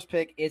dark horse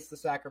pick, it's the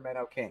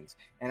Sacramento Kings.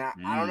 And I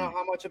don't know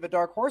how much of a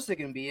dark horse it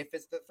can be if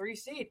it's the 3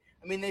 seed.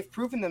 I mean, they've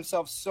proven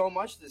themselves so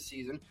much this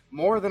season,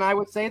 more than I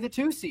would say the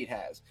 2 seed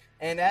has.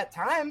 And at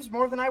times,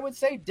 more than I would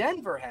say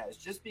Denver has,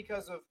 just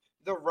because of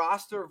the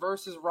roster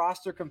versus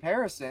roster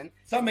comparison.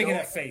 Stop making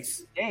that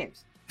face.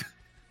 Games.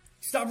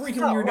 Stop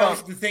wrinkling your nose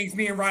at the things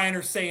me and Ryan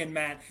are saying,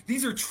 Matt.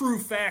 These are true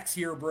facts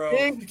here, bro.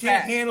 Big You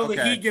can't facts. handle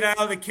the heat, get out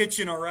of the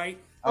kitchen, all right?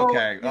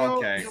 Okay. You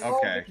love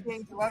the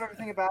Kings. You love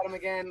everything about them.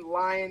 Again,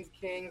 Lions,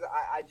 Kings.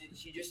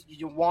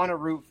 You want to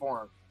root for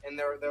them, and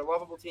they're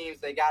lovable teams.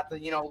 They got the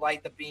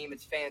light the beam.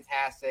 It's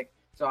fantastic.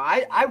 So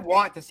I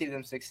want to see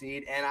them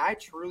succeed, and I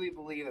truly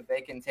believe that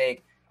they can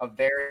take a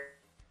very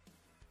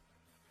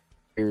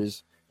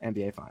year's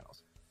NBA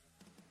Finals.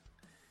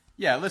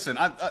 Yeah, listen,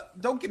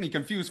 don't get me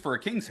confused for a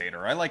Kings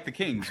hater. I like the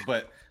Kings,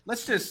 but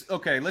let's just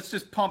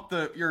pump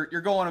you're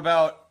going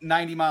about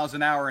 90 miles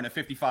an hour in a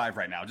 55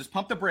 right now. Just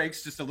pump the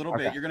brakes just a little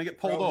bit. You're going to get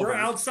pulled over. We're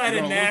outside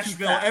of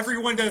Nashville.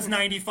 Everyone does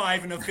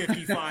 95 in a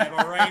 55,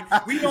 all right?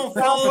 We don't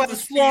follow the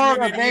speed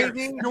limit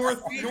here.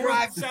 North,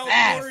 South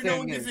Florida, no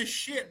one gives a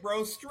shit,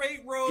 bro.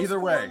 Straight roads, either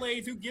way, 4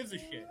 lanes, who gives a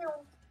shit?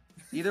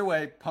 Either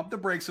way, pump the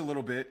brakes a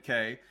little bit,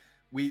 okay?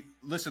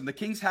 The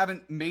Kings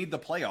haven't made the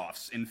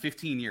playoffs in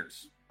 15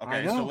 years.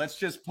 Okay, so let's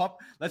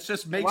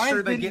just make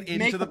sure they get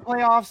into the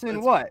playoffs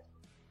in what?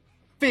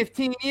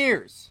 15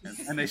 years.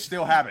 And they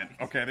still haven't.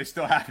 Okay, they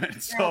still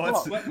haven't.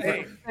 So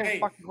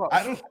hey,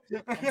 I'm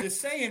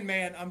just saying,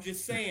 man. I'm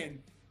just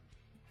saying.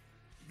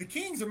 The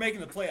Kings are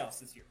making the playoffs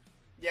this year.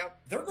 Yep.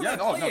 They're going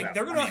to play.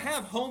 They're going to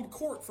have home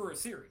court for a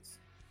series.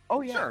 Oh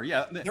yeah. Sure,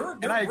 yeah.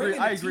 And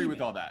I agree with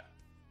all that.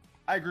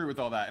 I agree with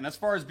all that. And as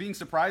far as being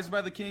surprised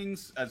by the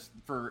Kings, as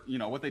for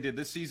what they did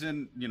this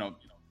season,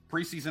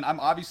 preseason, I'm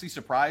obviously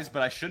surprised,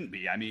 but I shouldn't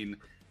be. I mean,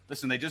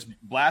 listen, they just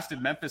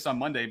blasted Memphis on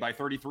Monday by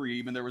 33,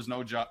 even though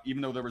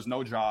there was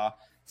no jaw.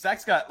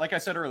 Zach's got, like I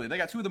said earlier, they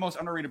got two of the most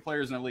underrated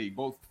players in the league,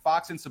 both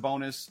Fox and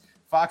Sabonis.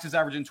 Fox is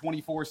averaging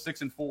 24,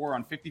 6, and 4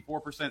 on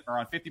 54% or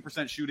on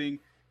 50% shooting.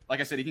 Like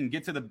I said, he can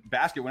get to the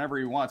basket whenever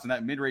he wants, and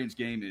that mid-range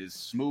game is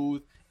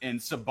smooth. And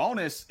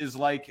Sabonis is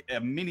like a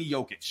mini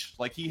Jokic.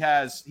 Like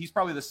he's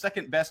probably the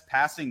second best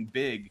passing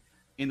big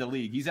in the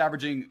league. He's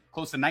averaging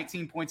close to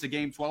 19 points a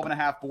game,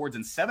 12.5 boards,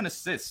 and 7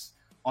 assists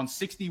on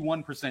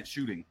 61%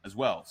 shooting as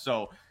well.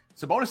 So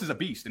Sabonis is a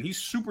beast, and he's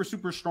super,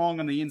 super strong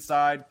on the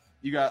inside.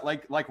 You got,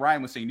 like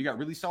Ryan was saying, you got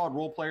really solid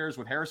role players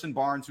with Harrison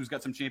Barnes, who's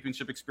got some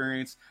championship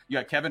experience. You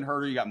got Kevin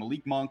Huerter. You got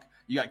Malik Monk.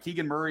 You got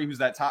Keegan Murray, who's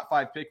that top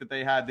 5 pick that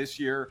they had this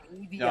year.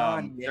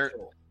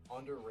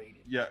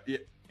 Underrated. Yeah,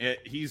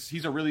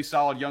 he's a really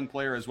solid young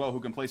player as well who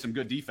can play some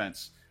good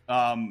defense.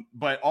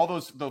 But all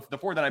those, the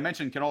four that I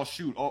mentioned can all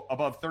shoot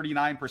above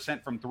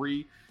 39% from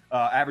three,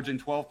 averaging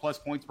 12 plus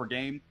points per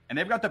game. And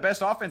they've got the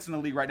best offense in the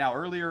league right now.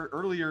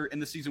 Earlier in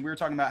the season, we were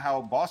talking about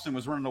how Boston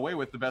was running away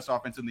with the best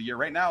offense in the year.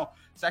 Right now,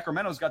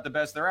 Sacramento's got the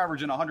best. They're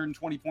averaging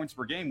 120 points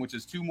per game, which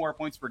is 2 more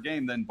points per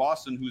game than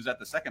Boston, who's at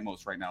the second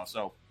most right now.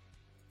 So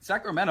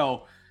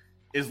Sacramento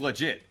is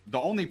legit. The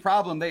only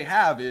problem they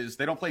have is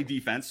they don't play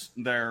defense.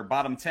 They're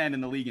bottom 10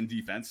 in the league in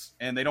defense,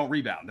 and they don't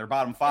rebound. They're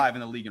bottom 5 in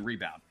the league in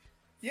rebound.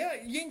 Yeah,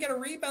 you ain't got to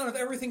rebound if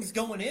everything's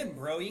going in,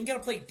 bro. You ain't got to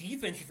play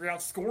defense if you're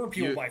outscoring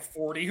people by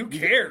 40. Who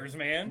cares,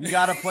 man? You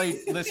got to play.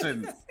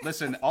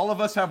 Listen. All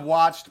of us have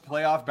watched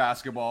playoff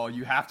basketball.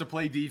 You have to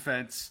play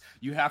defense.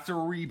 You have to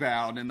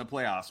rebound in the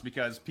playoffs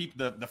because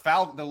the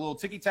little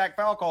ticky-tack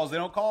foul calls, they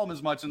don't call them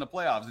as much in the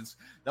playoffs.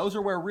 Those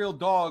are where real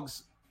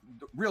dogs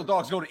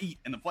go to eat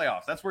in the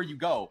playoffs. That's where you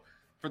go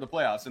for the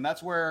playoffs, and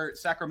that's where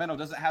Sacramento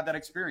doesn't have that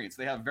experience.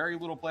 They have very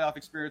little playoff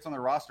experience on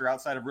their roster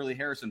outside of really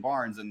Harrison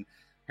Barnes, and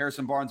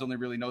Harrison Barnes only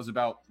really knows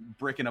about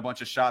bricking a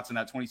bunch of shots in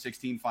that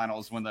 2016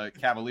 finals when the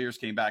Cavaliers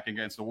came back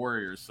against the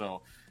Warriors.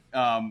 So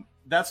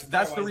that's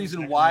the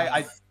reason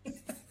why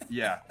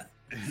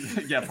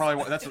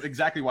probably that's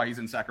exactly why he's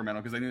in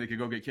Sacramento, because they knew they could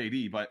go get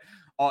KD. But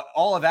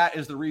all of that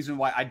is the reason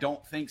why I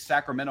don't think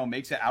Sacramento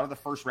makes it out of the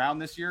first round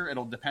this year.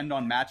 It'll depend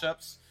on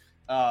matchups.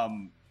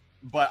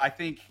 But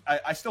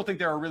I still think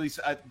they're really.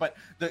 But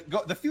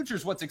the future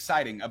is what's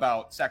exciting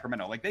about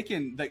Sacramento. Like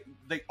they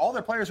all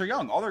their players are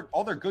young.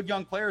 All their good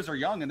young players are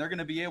young, and they're going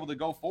to be able to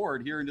go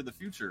forward here into the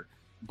future.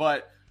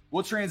 But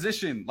we'll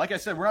transition. Like I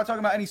said, we're not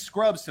talking about any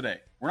scrubs today.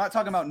 We're not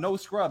talking about no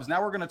scrubs.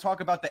 Now we're going to talk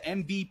about the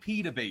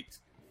MVP debate,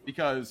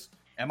 because,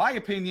 in my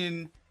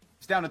opinion,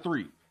 it's down to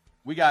 3.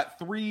 We got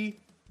 3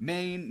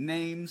 main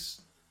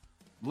names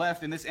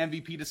left in this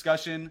MVP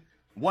discussion.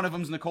 One of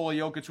them is Nikola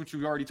Jokic, which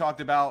we've already talked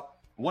about.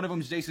 One of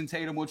them is Jason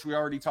Tatum, which we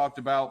already talked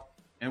about.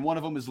 And one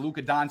of them is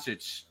Luka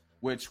Doncic,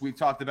 which we've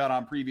talked about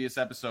on previous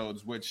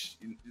episodes, which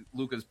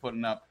Luka's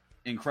putting up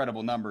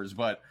incredible numbers.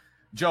 But,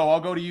 Joe,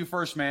 I'll go to you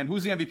first, man.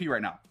 Who's the MVP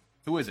right now?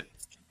 Who is it?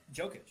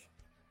 Jokic.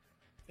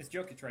 It's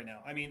Jokic right now.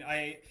 I mean,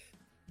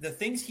 the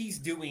things he's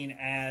doing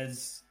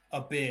as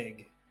a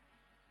big,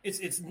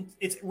 it's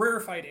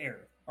rarefied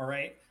air, all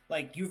right?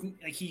 Like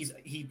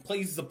he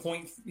plays the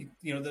point,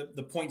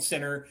 the point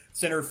center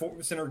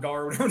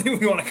guard, whatever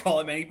we want to call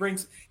him, man. He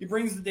brings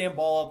the damn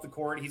ball up the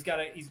court. He's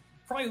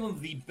probably one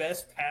of the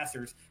best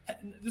passers.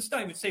 Just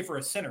not even say for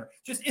a center,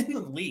 just in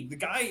the league. The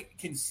guy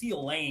can see a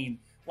lane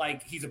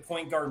like he's a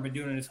point guard and been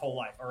doing it his whole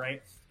life. All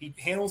right, he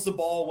handles the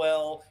ball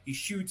well, he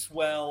shoots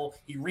well,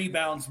 he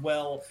rebounds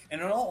well,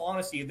 and in all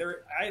honesty,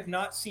 I have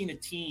not seen a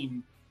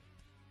team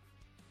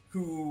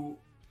who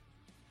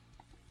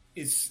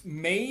is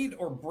made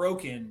or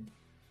broken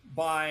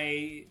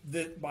by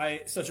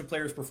such a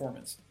player's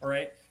performance. All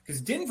right,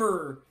 because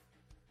Denver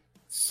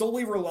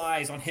solely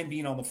relies on him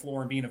being on the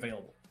floor and being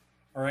available.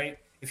 All right.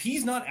 If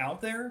he's not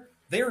out there,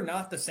 they're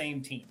not the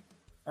same team.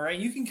 All right.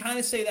 You can kind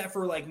of say that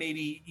for like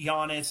maybe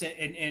Giannis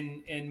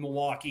in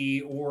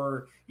Milwaukee,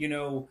 or,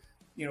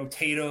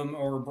 Tatum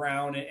or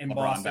Brown in LeBron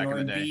Boston, or back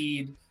in the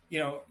day.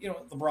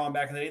 Embiid, LeBron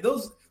back in the day.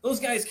 Those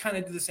guys kind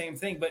of do the same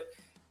thing, but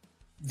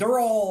they're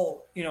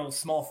all,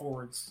 small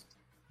forwards,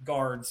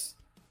 guards.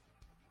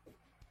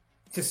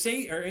 To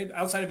say, or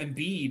outside of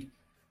Embiid,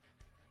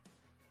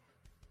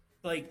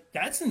 like,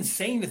 that's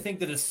insane to think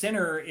that a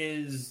center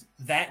is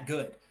that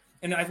good.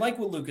 And I like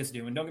what Luka's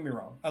doing. Don't get me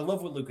wrong. I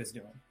love what Luka's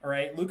doing. All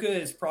right. Luka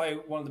is probably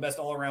one of the best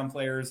all-around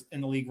players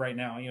in the league right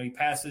now. He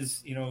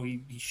passes,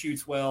 he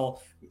shoots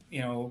well,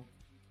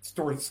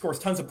 scores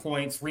tons of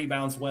points,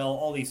 rebounds well,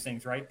 all these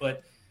things, right?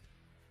 But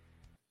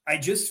I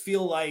just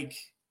feel like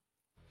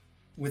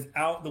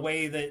without the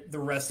way that the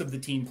rest of the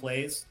team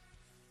plays,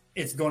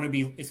 it's going to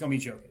be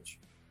Jokic,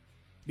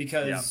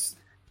 because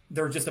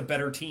they're just a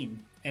better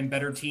team, and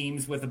better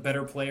teams with a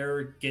better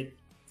player get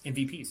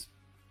MVPs.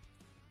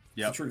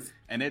 Yeah, the truth.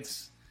 And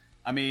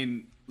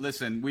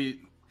listen,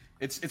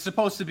 it's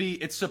supposed to be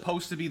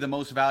the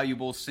most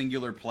valuable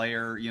singular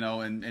player,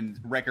 and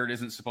record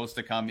isn't supposed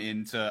to come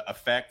into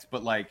effect.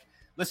 But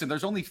listen,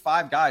 there's only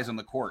 5 guys on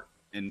the court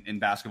in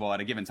basketball at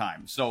a given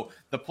time. So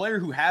the player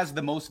who has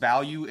the most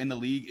value in the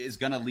league is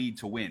going to lead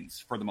to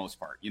wins for the most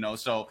part,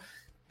 So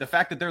the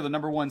fact that they're the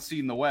number 1 seed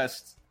in the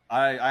West,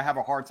 I have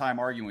a hard time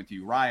arguing with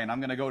you. Ryan, I'm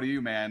going to go to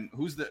you, man.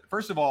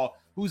 First of all,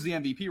 who's the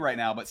MVP right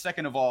now? But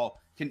second of all,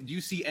 do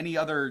you see any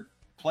other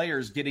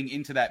players getting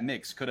into that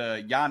mix? Could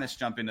a Giannis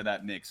jump into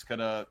that mix? Could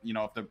if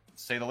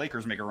the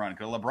Lakers make a run,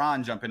 could a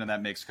LeBron jump into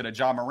that mix? Could a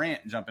Ja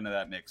Morant jump into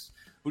that mix?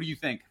 Who do you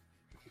think?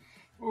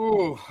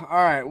 Ooh,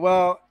 all right.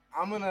 Well,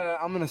 I'm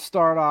gonna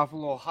start off a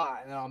little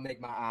hot, and then I'll make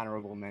my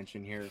honorable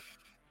mention here.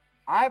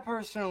 I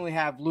personally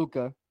have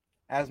Luka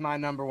as my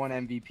number 1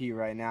 MVP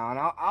right now, and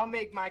I'll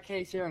make my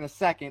case here in a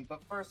second.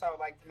 But first, I would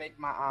like to make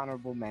my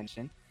honorable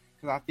mention,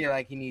 because I feel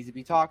like he needs to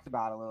be talked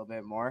about a little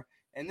bit more.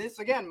 And this,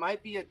 again,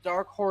 might be a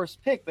dark horse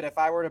pick, but if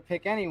I were to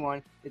pick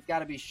anyone, it's got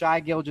to be Shai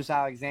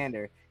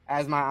Gilgeous-Alexander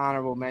as my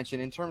honorable mention.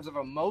 In terms of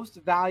a most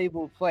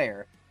valuable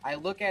player, I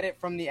look at it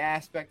from the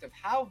aspect of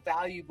how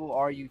valuable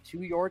are you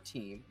to your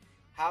team,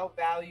 how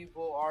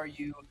valuable are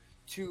you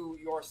to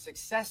your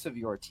success of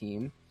your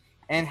team,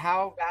 and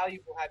how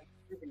valuable have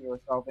you proven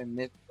yourself in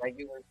this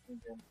regular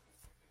season,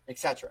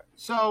 etc.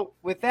 So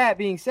with that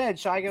being said,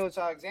 Shai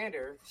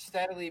Gilgeous-Alexander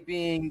steadily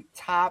being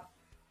top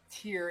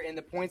tier in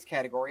the points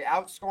category,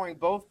 outscoring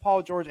both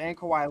Paul George and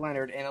Kawhi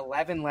Leonard in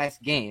 11 less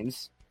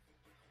games,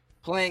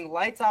 playing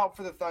lights out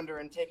for the Thunder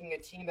and taking a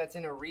team that's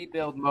in a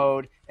rebuild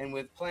mode and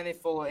with plenty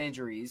full of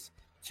injuries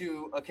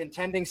to a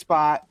contending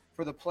spot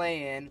for the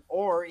play-in,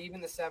 or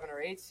even the 7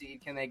 or 8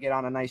 seed. Can they get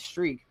on a nice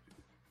streak?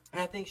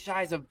 And I think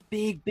Shai is a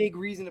big, big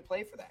reason to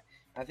play for that.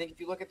 I think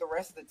if you look at the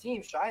rest of the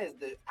team, Shai is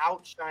the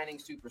outshining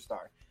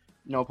superstar.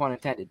 No pun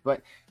intended.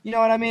 But you know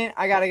what I mean?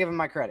 I got to give him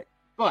my credit.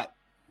 But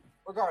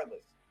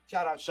regardless,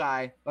 shout out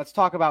Shai. Let's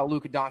talk about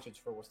Luka Doncic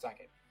for a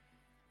second.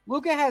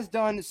 Luka has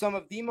done some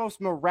of the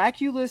most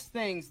miraculous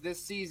things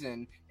this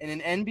season in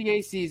an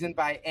NBA season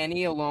by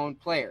any alone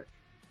player.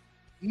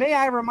 May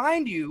I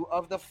remind you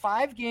of the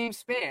 5-game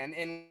span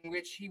in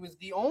which he was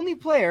the only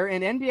player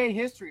in NBA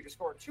history to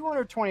score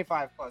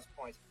 225-plus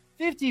points,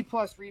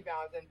 50-plus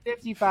rebounds, and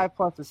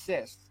 55-plus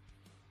assists.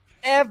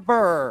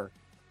 Ever.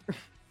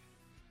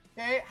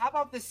 Okay, how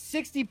about the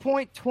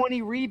 60-point,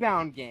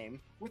 20-rebound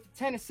game with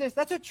 10 assists?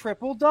 That's a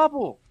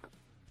triple-double.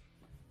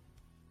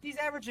 He's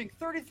averaging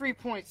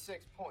 33.6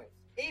 points,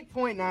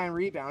 8.9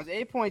 rebounds,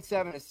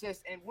 8.7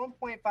 assists, and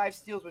 1.5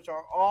 steals, which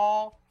are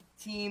all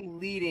team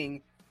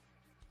leading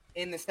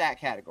in the stat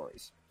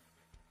categories.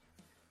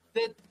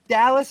 The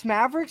Dallas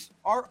Mavericks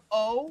are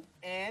 0-6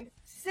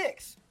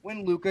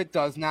 when Luka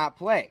does not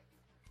play.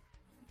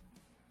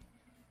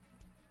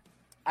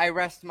 I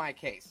rest my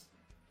case.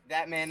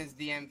 That man is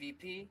the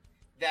MVP.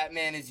 That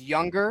man is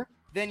younger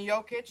than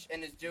Jokic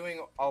and is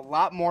doing a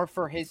lot more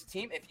for his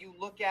team. If you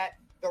look at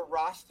the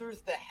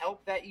rosters, the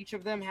help that each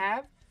of them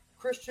have,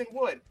 Christian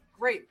Wood,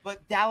 great,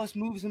 but Dallas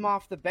moves him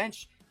off the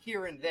bench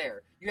here and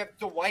there. You have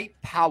Dwight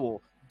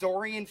Powell,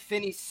 Dorian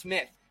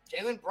Finney-Smith,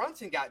 Jalen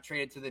Brunson got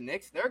traded to the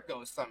Knicks. There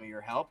goes some of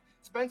your help.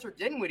 Spencer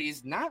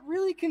Dinwiddie's not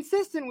really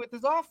consistent with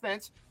his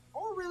offense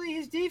or really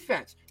his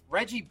defense.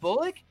 Reggie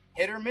Bullock,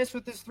 hit or miss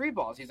with his 3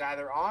 balls. He's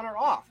either on or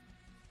off.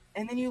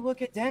 And then you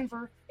look at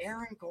Denver,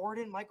 Aaron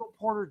Gordon, Michael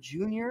Porter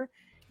Jr.,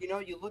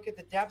 you look at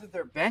the depth of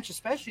their bench,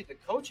 especially the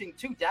coaching,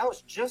 too.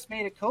 Dallas just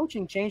made a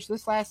coaching change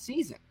this last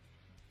season.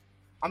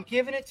 I'm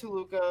giving it to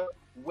Luka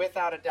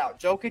without a doubt.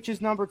 Jokic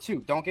is number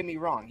 2. Don't get me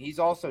wrong. He's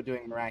also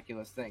doing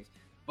miraculous things.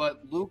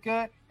 But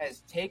Luka has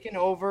taken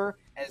over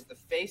as the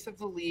face of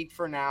the league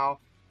for now,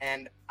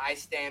 and I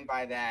stand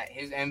by that.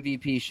 His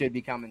MVP should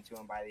be coming to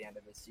him by the end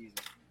of this season.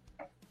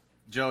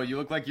 Joe, you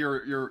look like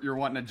you're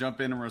wanting to jump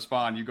in and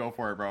respond. You go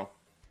for it, bro.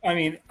 I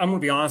mean, I'm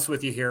going to be honest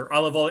with you here. I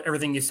love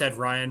everything you said,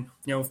 Ryan.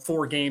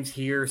 4 games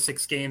here,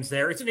 6 games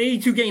there. It's an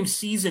 82-game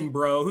season,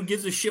 bro. Who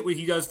gives a shit what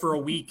he does for a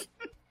week?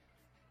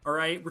 All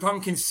right, we're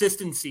talking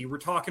consistency. We're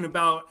talking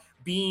about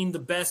being the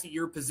best at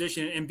your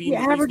position and being He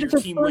the reason averages your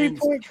a team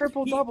 30-point wins.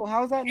 triple-double.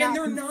 How's that not And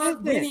they're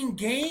not consistent? winning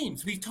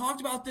games. We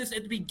talked about this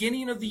at the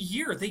beginning of the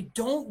year. They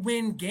don't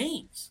win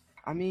games.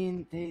 I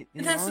mean, they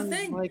And that's the are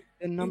thing. like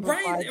the number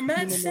Ryan, 5 team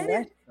Matt in the said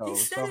West, it. though. He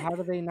said So it. how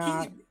do they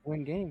not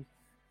win games?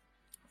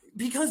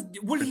 Because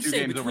what did he They're 2 say?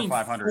 games over Between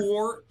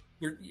 500.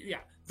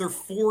 they're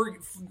 4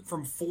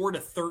 from 4 to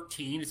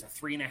 13. It's a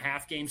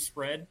 3.5 game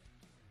spread.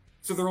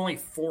 So they're only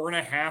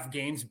 4.5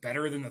 games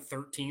better than the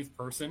 13th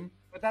person.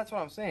 But that's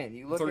what I'm saying.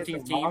 You look at the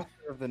 13th team.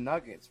 roster of the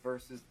Nuggets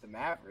versus the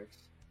Mavericks.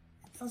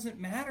 It doesn't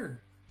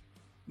matter.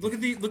 Look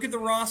at the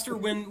roster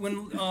when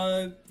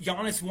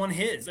Giannis won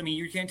his. I mean,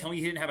 you can't tell me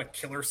he didn't have a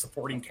killer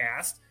supporting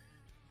cast.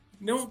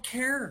 They don't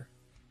care.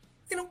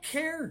 They don't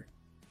care.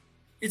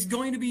 It's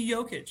going to be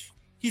Jokic.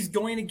 He's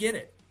going to get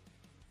it.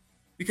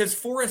 Because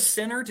for a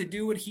center to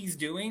do what he's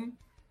doing,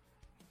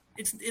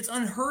 it's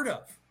unheard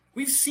of.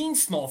 We've seen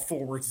small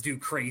forwards do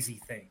crazy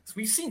things.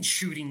 We've seen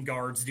shooting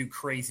guards do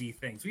crazy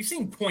things. We've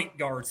seen point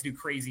guards do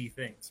crazy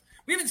things.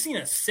 We haven't seen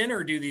a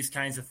center do these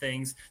kinds of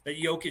things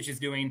that Jokic is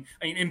doing.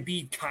 I mean,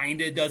 Embiid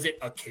kind of does it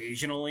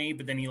occasionally,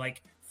 but then he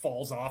like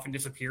falls off and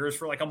disappears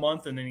for like a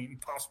month, and then he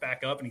pops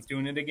back up and he's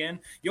doing it again.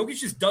 Jokic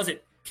just does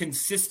it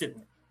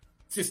consistently.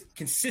 It's just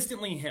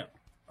consistently him.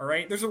 All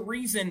right. There's a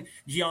reason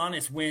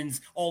Giannis wins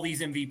all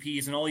these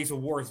MVPs and all these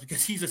awards,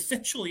 because he's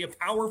essentially a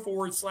power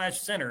forward /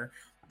 center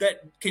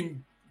that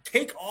can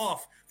take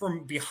off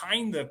from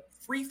behind the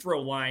free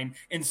throw line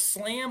and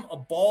slam a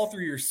ball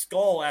through your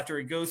skull after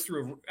it goes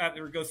through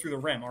the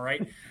rim. All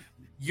right.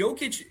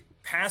 Jokic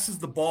passes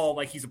the ball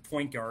like he's a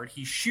point guard.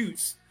 He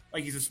shoots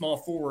like he's a small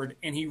forward,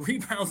 and he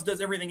rebounds,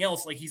 does everything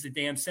else like he's a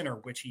damn center,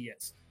 which he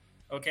is.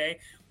 Okay.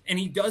 And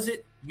he does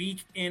it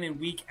week in and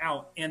week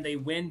out, and they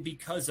win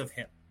because of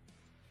him.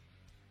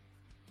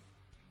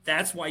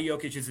 That's why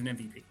Jokic is an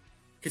MVP,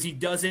 because he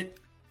does it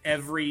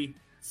every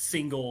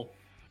single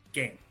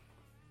game.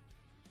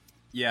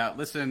 Yeah,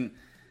 listen,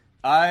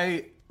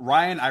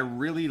 Ryan, I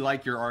really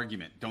like your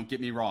argument. Don't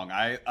get me wrong.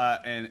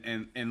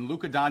 And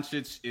Luka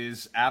Doncic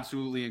is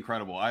absolutely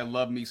incredible. I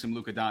love me some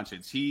Luka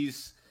Doncic.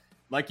 He's,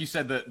 like you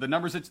said, the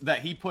numbers that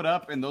he put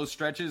up in those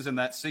stretches and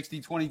that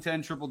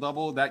 60-20-10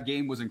 triple-double, that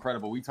game was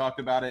incredible. We talked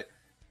about it.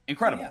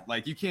 Incredible. Yeah.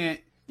 Like you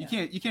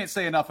can't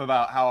say enough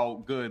about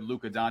how good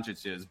Luka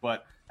Doncic is.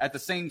 But at the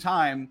same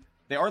time,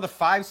 they are the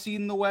 5 seed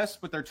in the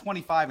West, but they're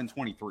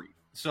 25-23.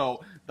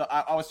 So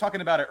I was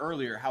talking about it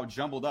earlier, how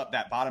jumbled up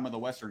that bottom of the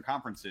Western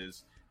Conference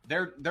is.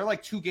 They're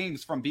like 2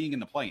 games from being in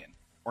the play-in,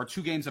 or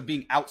 2 games of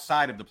being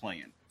outside of the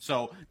play-in.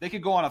 So they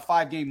could go on a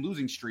 5-game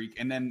losing streak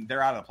and then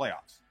they're out of the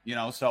playoffs. You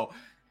know, so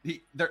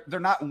they're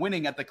not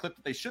winning at the clip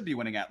that they should be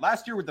winning at.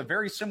 Last year with a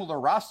very similar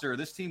roster,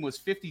 this team was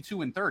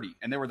 52-30,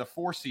 and they were the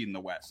 4 seed in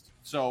the West.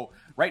 So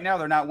right now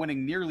they're not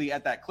winning nearly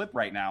at that clip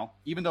right now.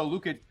 Even though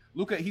Luka,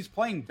 he's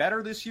playing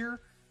better this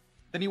year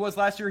than he was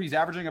last year. He's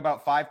averaging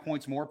about 5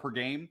 points more per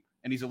game,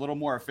 and he's a little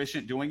more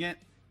efficient doing it.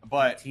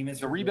 But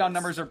the rebound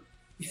numbers are,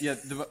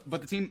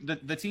 but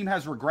the team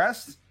has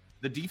regressed.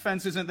 The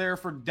defense isn't there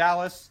for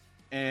Dallas.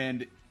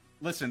 And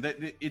listen,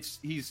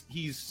 he's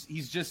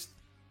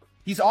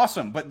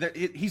awesome, but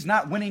he's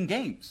not winning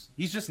games.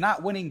 He's just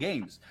not winning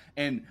games.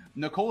 And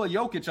Nikola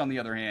Jokic, on the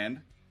other hand,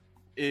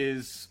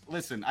 is,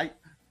 listen,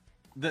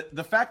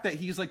 the fact that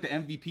he's like the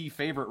MVP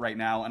favorite right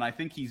now, and I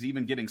think he's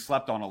even getting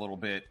slept on a little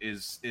bit,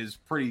 is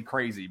pretty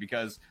crazy,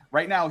 because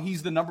right now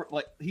he's the number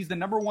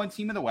 1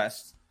 team in the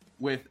West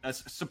with a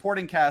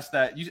supporting cast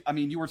that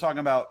you were talking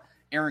about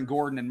Aaron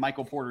Gordon and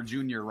Michael Porter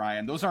Jr.,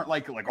 Ryan. Those aren't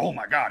like, oh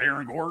my God,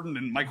 Aaron Gordon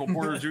and Michael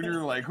Porter Jr.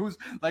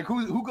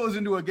 Who goes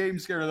into a game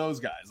scared of those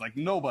guys? Like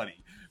nobody.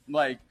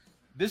 Like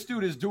this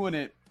dude is doing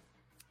it.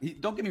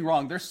 Don't get me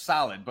wrong, they're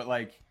solid, but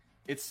like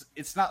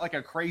it's not like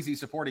a crazy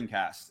supporting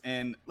cast.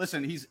 And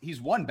listen,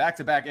 he's won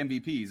back-to-back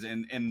MVPs,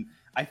 and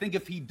I think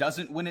if he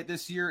doesn't win it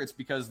this year, it's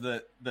because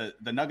the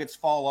Nuggets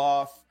fall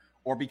off,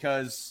 or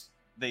because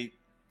they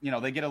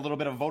get a little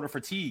bit of voter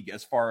fatigue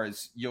as far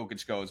as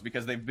Jokic goes,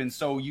 because they've been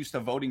so used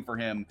to voting for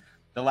him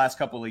the last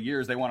couple of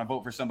years. They want to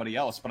vote for somebody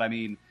else. But I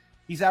mean,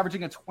 he's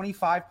averaging a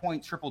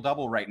 25-point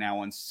triple-double right now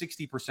on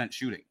 60%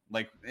 shooting.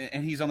 Like,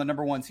 and he's on the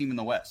number 1 team in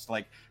the West.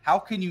 Like, how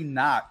can you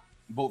not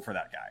vote for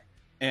that guy?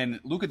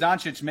 And Luka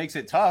Doncic makes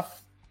it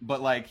tough,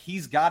 but like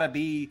he's got to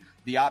be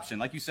the option.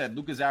 Like you said,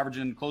 Luka's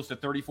averaging close to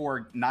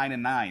 34, 9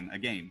 and 9 a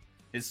game.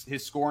 His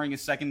scoring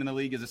is 2nd in the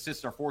league. His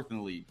assists are 4th in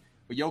the league.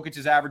 But Jokic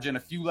is averaging a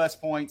few less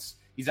points.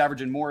 He's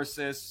averaging more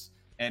assists,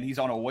 and he's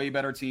on a way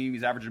better team.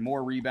 He's averaging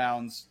more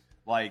rebounds.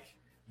 Like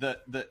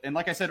and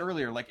like I said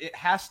earlier, like it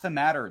has to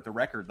matter, the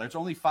record. There's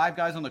only 5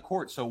 guys on the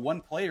court, so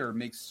one player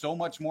makes so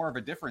much more of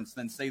a difference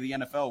than, say, the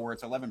NFL where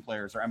it's 11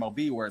 players, or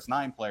MLB where it's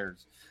 9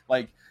 players.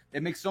 Like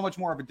it makes so much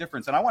more of a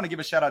difference. And I want to give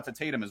a shout out to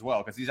Tatum as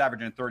well, because he's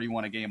averaging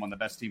 31 a game on the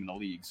best team in the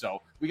league.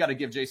 So we got to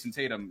give Jason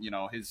Tatum,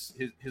 his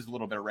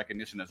little bit of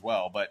recognition as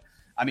well. But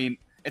I mean,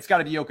 it's got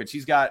to be Jokic.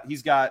 He's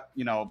got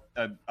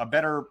a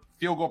better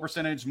field goal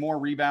percentage, more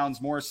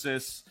rebounds, more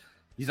assists.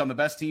 He's on the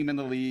best team in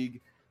the league.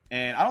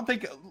 And I don't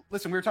think,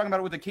 listen, we were talking about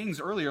it with the Kings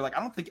earlier. Like, I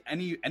don't think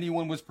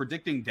anyone was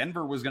predicting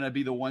Denver was going to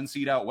be the 1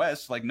 seed out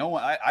west. Like, no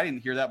one, I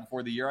didn't hear that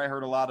before the year. I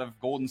heard a lot of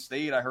Golden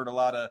State. I heard a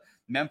lot of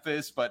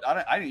Memphis, but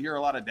I didn't hear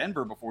a lot of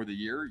Denver before the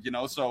year,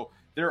 so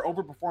they're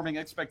overperforming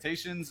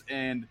expectations.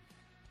 And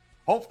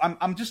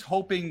I'm just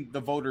hoping the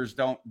voters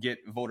don't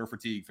get voter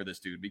fatigue for this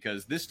dude,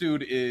 because this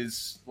dude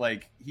is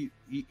like,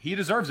 he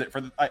deserves it.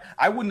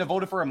 I wouldn't have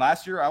voted for him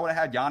last year. I would have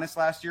had Giannis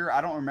last year. I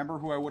don't remember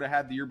who I would have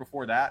had the year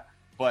before that.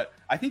 But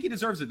I think he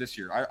deserves it this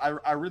year.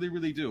 I really,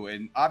 really do.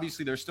 And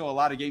obviously, there's still a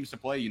lot of games to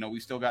play. We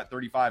still got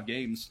 35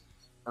 games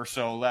or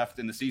so left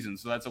in the season.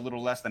 So that's a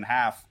little less than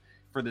half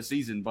for the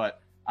season.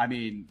 But, I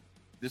mean,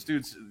 this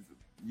dude's –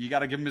 you got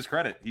to give him his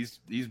credit.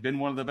 He's been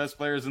one of the best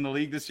players in the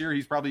league this year.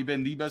 He's probably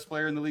been the best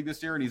player in the league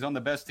this year, and he's on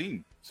the best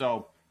team.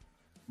 So,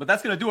 but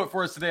that's going to do it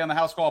for us today on the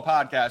House Call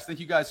Podcast. Thank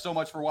you guys so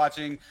much for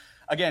watching.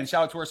 Again,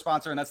 shout out to our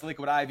sponsor, and that's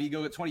Liquid IV.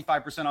 Go get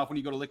 25% off when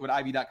you go to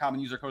liquidiv.com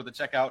and use our code at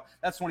the checkout.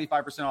 That's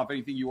 25% off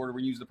anything you order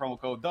when you use the promo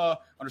code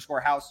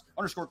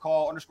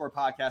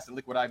 _house_call_podcast at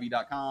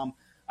liquidiv.com.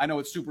 I know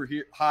it's super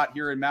hot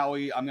here in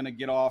Maui. I'm going to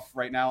get off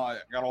right now. I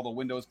got all the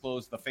windows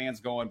closed, the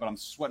fans going, but I'm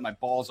sweating my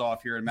balls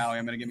off here in Maui.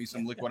 I'm going to get me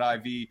some Liquid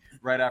IV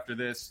right after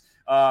this.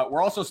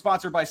 We're also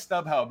sponsored by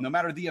StubHub. No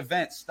matter the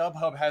event,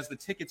 StubHub has the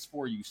tickets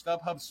for you.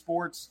 StubHub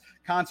Sports,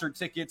 concert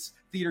tickets,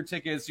 theater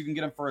tickets. You can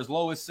get them for as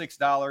low as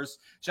 $6.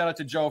 Shout out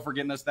to Joe for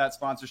getting us that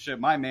sponsorship,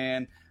 my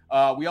man.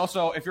 We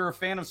also, if you're a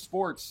fan of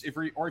sports, if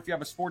you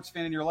have a sports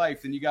fan in your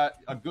life, then you got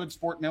a good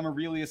sport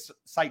memorabilia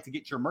site to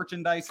get your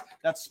merchandise.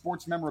 That's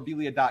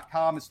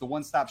sportsmemorabilia.com. It's the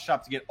one-stop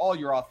shop to get all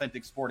your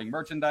authentic sporting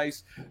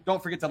merchandise.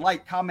 Don't forget to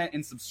like, comment,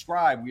 and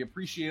subscribe. We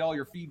appreciate all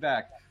your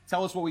feedback.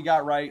 Tell us what we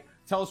got right.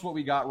 Tell us what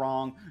we got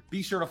wrong.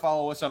 Be sure to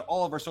follow us on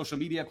all of our social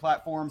media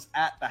platforms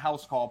at the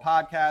House Call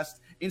Podcast,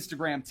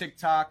 Instagram,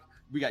 TikTok.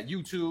 We got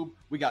YouTube.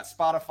 We got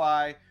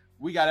Spotify.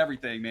 We got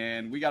everything,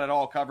 man. We got it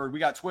all covered. We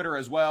got Twitter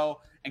as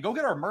well. And go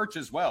get our merch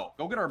as well.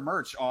 Go get our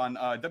merch on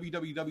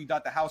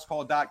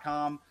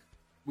www.thehousecall.com.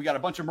 We got a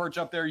bunch of merch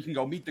up there. You can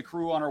go meet the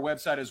crew on our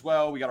website as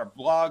well. We got our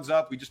blogs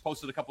up. We just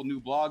posted a couple new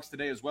blogs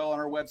today as well on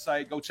our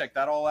website. Go check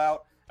that all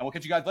out. And we'll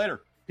catch you guys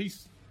later.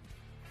 Peace.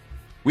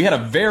 We had a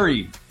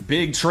very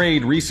big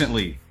trade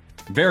recently.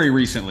 Very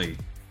recently.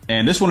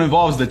 And this one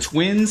involves the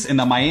Twins and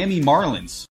the Miami Marlins.